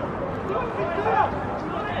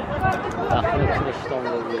 Ahmet Kılıç'tan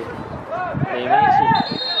dolayı. Neymen için?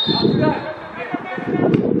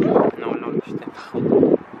 No, işte.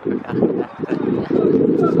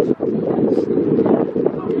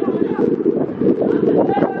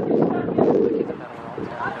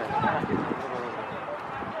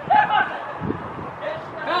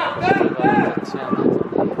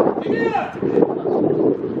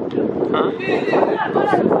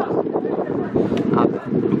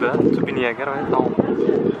 Ягер вай таум.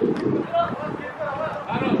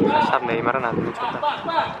 Шаб неймар надо чё-то.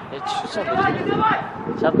 Что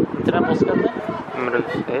Шаб Интер Москвада? Имроз,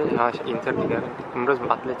 Интер дигар. Имроз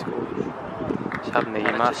Атлетико. Шаб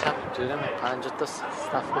неймар. Шаб журам qanjata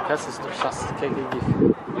ставка касс шахс кегиев.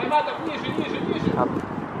 Маматов ниже. Шаб.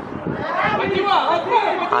 Поднимай.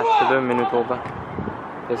 82 minut oldu.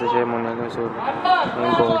 PSG Monaco zor.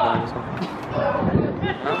 En gol oldu.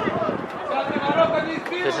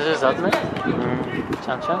 PSG задний?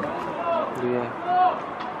 Чан? Две.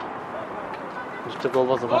 Что гол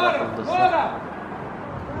возможно там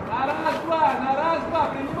На раз-два,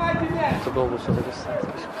 принимайте мяч. Что гол вышел так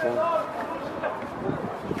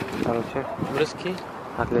Короче. Брески?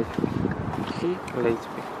 Атлетико. Ки? Лейпциг.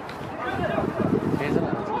 Фейзер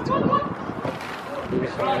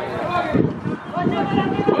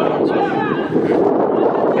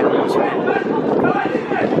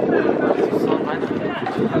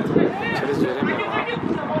Через время.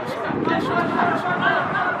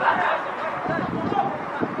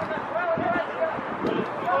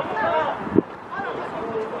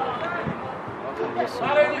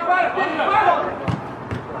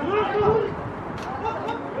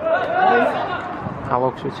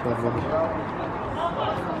 Кого кшучи var?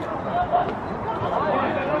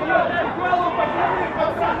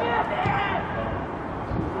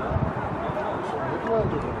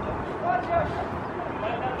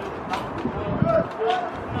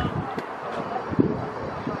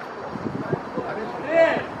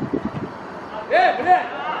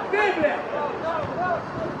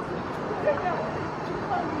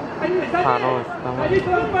 Хорош,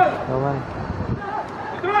 давай.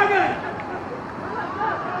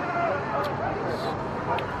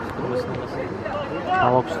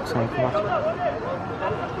 Кого кшучи var?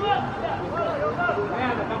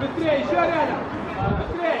 Быстрее, еще рядом.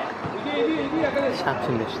 Быстрее. Иди.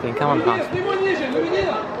 Шапчинде işte. Come on, dance. Ему ниже,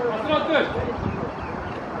 Нуриддинов. Посмотри.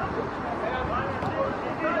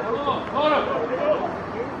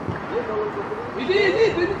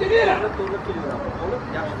 Иди, ты мира.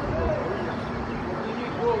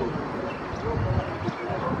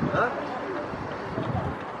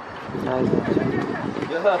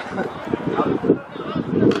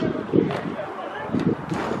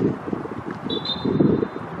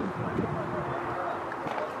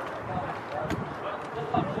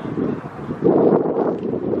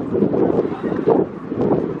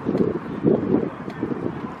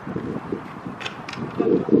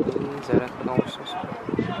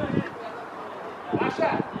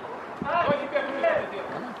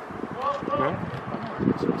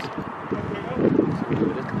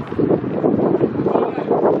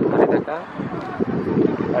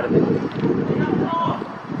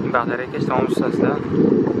 Batarya keç tamam ustasında.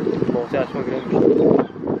 Bolta açma gireymiş.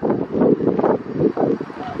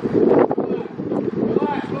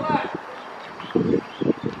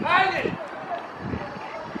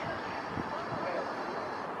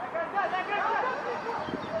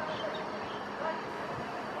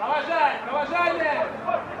 Провожай!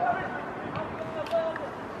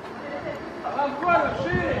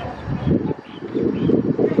 Шире!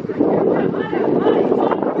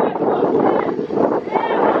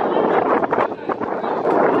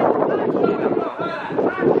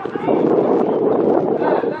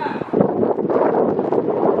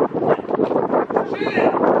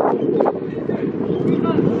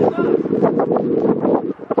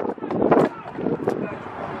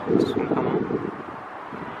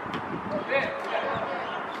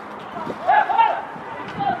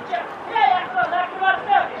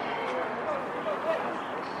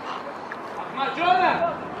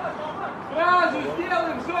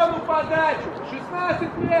 сделаем в зону подачу.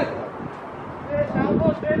 16 метров.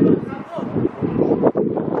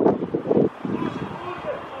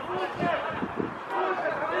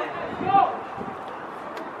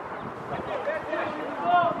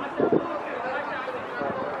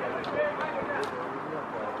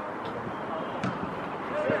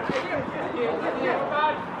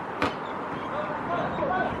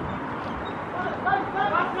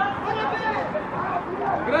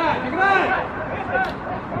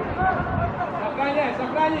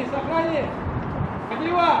 Сохрани!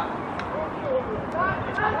 Поднева!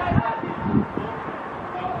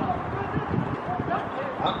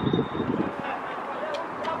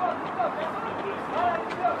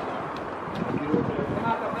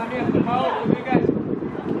 Маматов на место, по окну двигайся.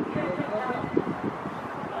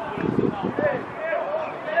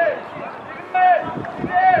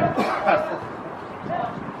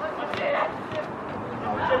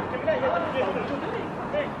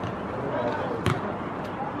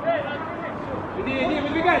 Иди,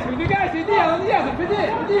 выдвигайся, иди, Аланьязов, иди!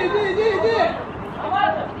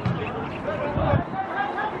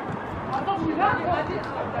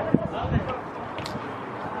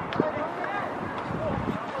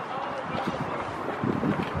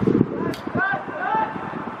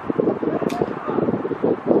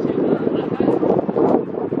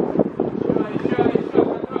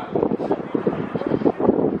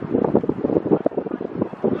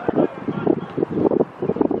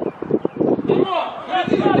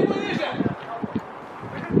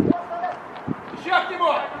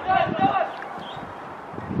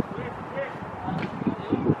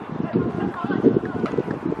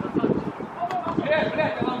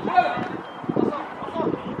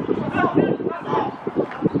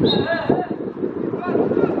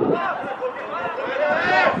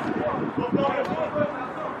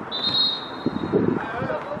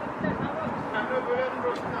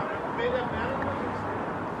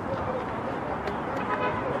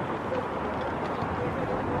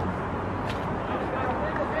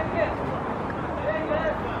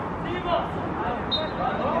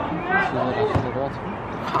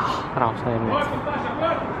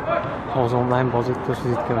 онлайн бозӣ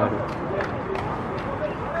дӯстид ки барӣ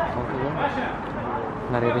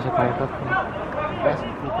нареша тайқат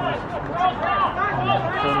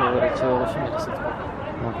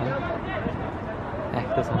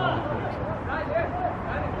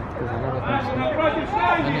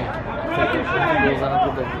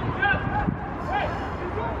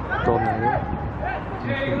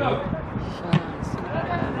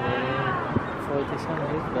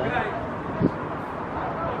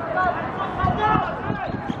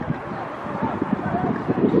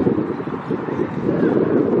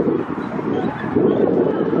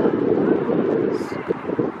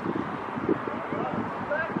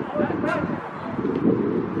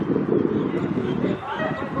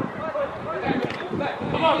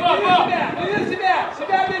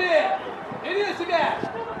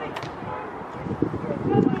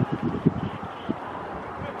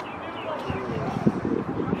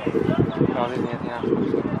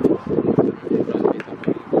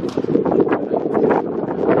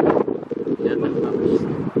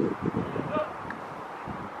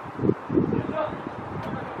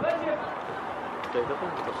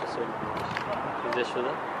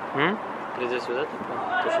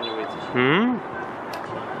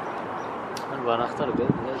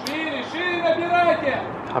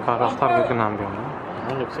Рахтар бигунам биём.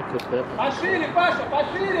 Пошире, Паша,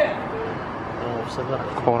 пошире.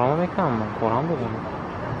 Корам мекунам, ман корам будам.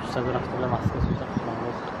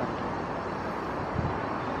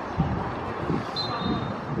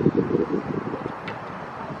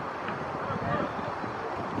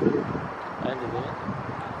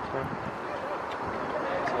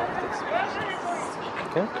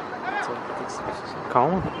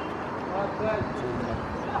 Calma.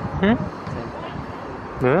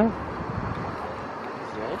 Да?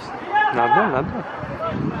 Надо.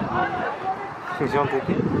 Где он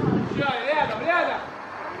такие? Еще, рядом.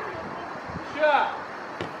 Еще.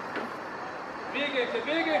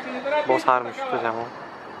 Двигайся, не торопись. Босс армии, что Джамолов?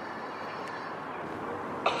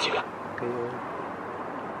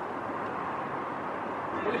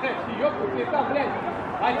 Блядь, ёбку ты там, блядь.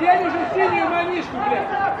 Одень уже синюю манишку, блядь.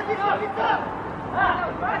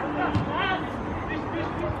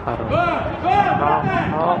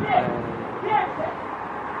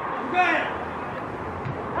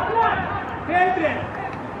 В центре!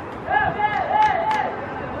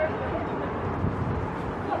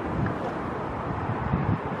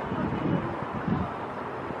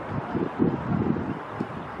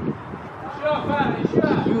 Еще, Фара, еще!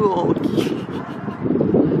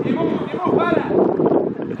 Ему, Фара!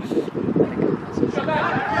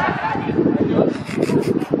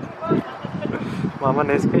 Mama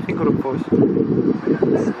neyse peki grup boş.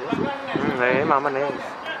 Ne mama ne?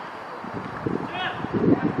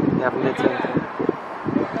 Yapın ne sen?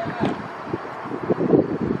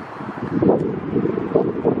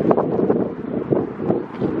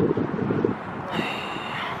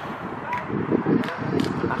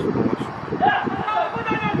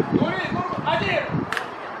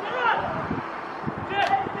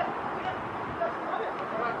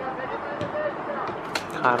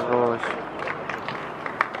 Хорош.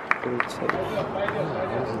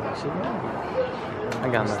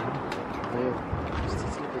 Aganda.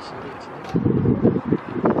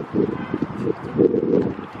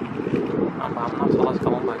 Ama solas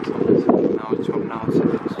kalmayız. Ne çok ne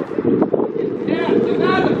olsun.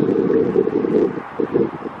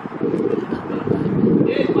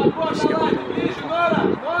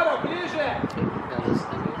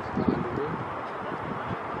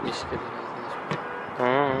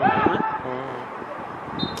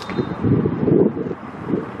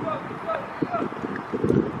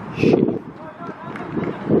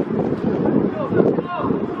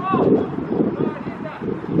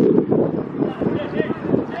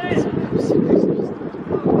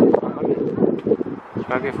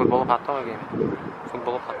 Futbolu xato mı giyim?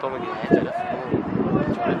 Futbolu xato mı giyim? Əcələ futbol.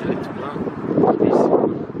 Çox ədələ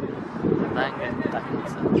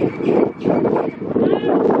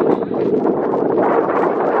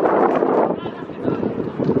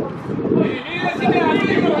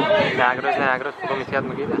Agros, futbol mitiyat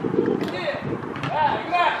mı giydi?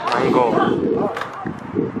 Mango.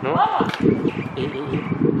 No?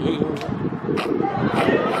 İyi.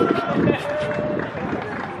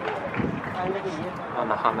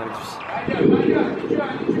 Ana hamle düz.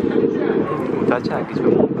 Kaça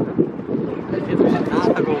geçiyor?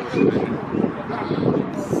 Nasıl olmuş?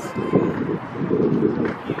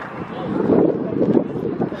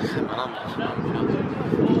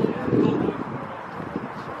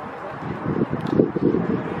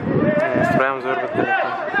 Строим зор вот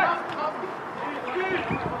телефон.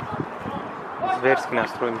 Зверски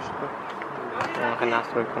настроим что? Он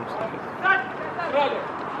настрой просто.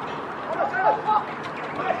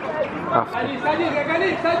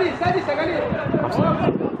 Садись,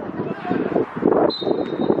 Галин!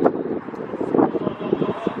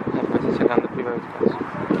 Чеканды прибавить класс.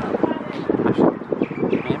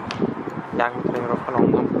 Ягмы тренировка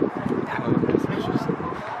лонгом.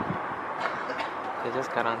 Сейчас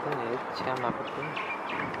карантин, чем например?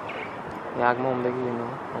 Ягмы умдеги ему,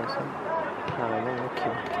 он сам. Наверное, не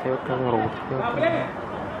ким. Я вот как робот.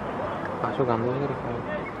 А что гамда говорит?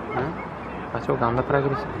 А что гамда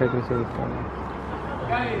прогрессирует?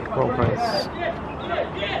 Progress.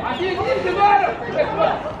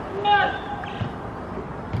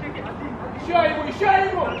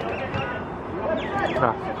 Еще ему!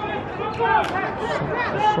 Трав.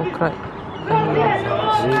 Шухрат.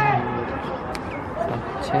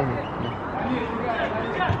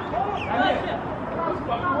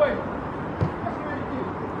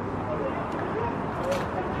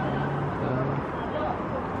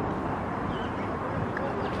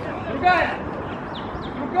 Другая!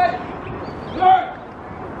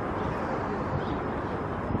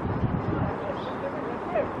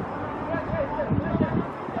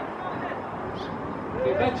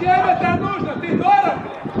 Зачем это нужно? Ты дорог,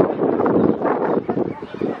 блядь!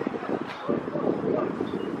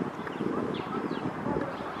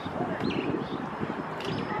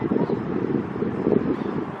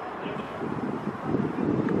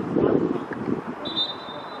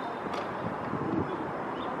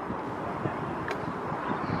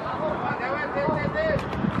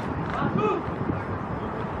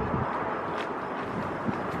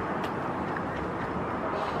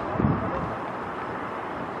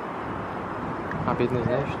 Обидно,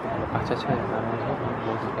 знаешь, что bahçe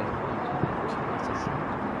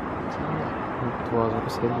Tuvalı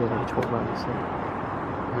seviyorum, çok var mesela.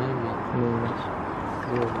 Neymiş?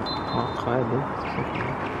 Hayır değil.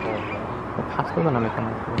 حسودنا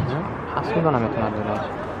نمیتونم حسودنا نمیتونم بلاش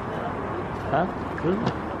ها؟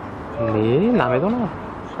 نه نمیدونم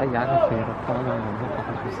شاید یعنی خیلی کنم نمیدونم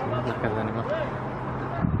آخر خیلی مرکز نمیدونم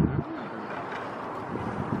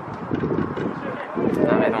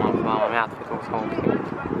نمیدونم با همه عطفی تو سوال کنید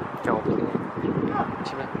جواب کنید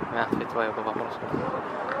چی به؟ همه عطفی تو باید با برس کنید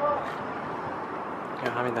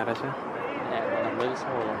یا همین درجه؟ نه منم باید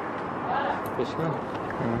سوالم پیشنم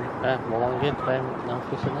مامان گید باید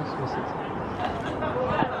نفیش نست میسید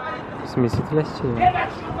میسیدلش چیه؟ نه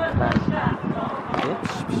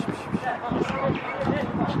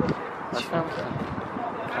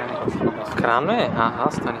کرانه؟ ها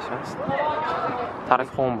هست تانیش هست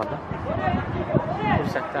تعریف خون بده؟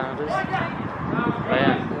 کوچکتر روز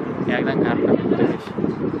Bayağı yerden kartlar demiş.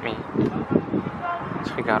 Mi?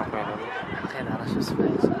 Çıkar koyalım. Kadar aşağısı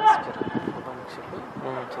bayağı sıkıntı. Babam çıktı.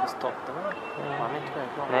 Через топ-то. Момент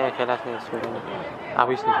koyuyor. Ne kelasını söyleyeyim.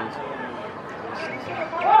 Обычный жизнь.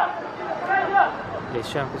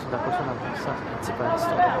 Еще я сюда пошел на просто типа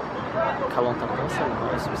что колонн там просто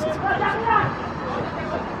но специально.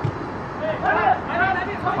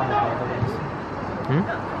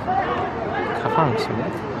 Kafan mısın?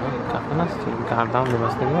 Kafa nasıl? Gardan bir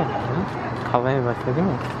başladı mı? Kafaya bir başladı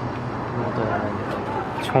mı?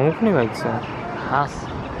 Çok mu var ki? Has.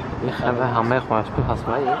 Ama hamle khoş bu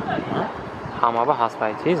hasbayı. Hama bu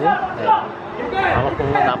hasbayı çizi. Ama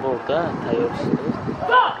bunlar ne buldu? Tayyipsiz.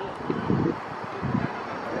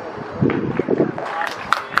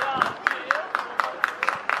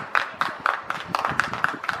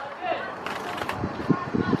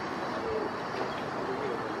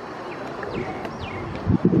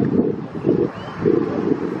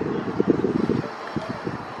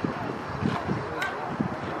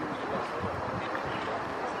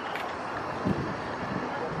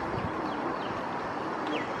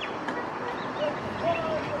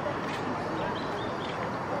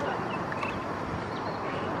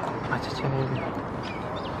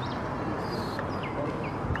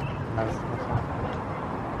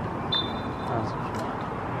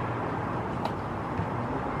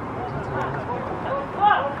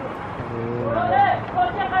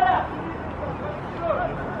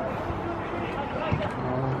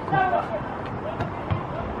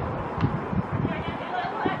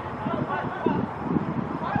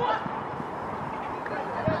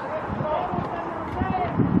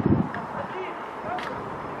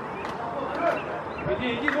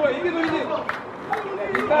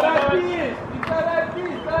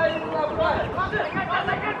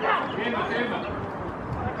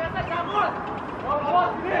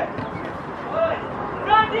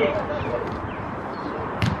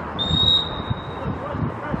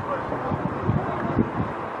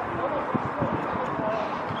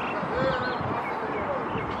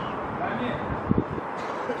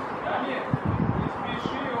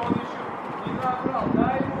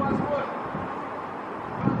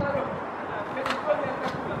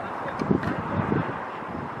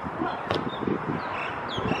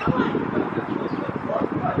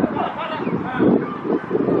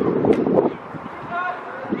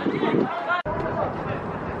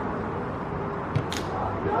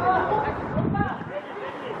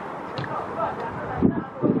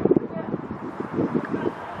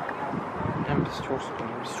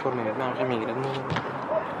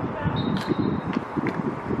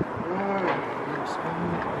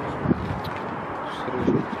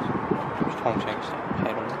 Fonçak işte.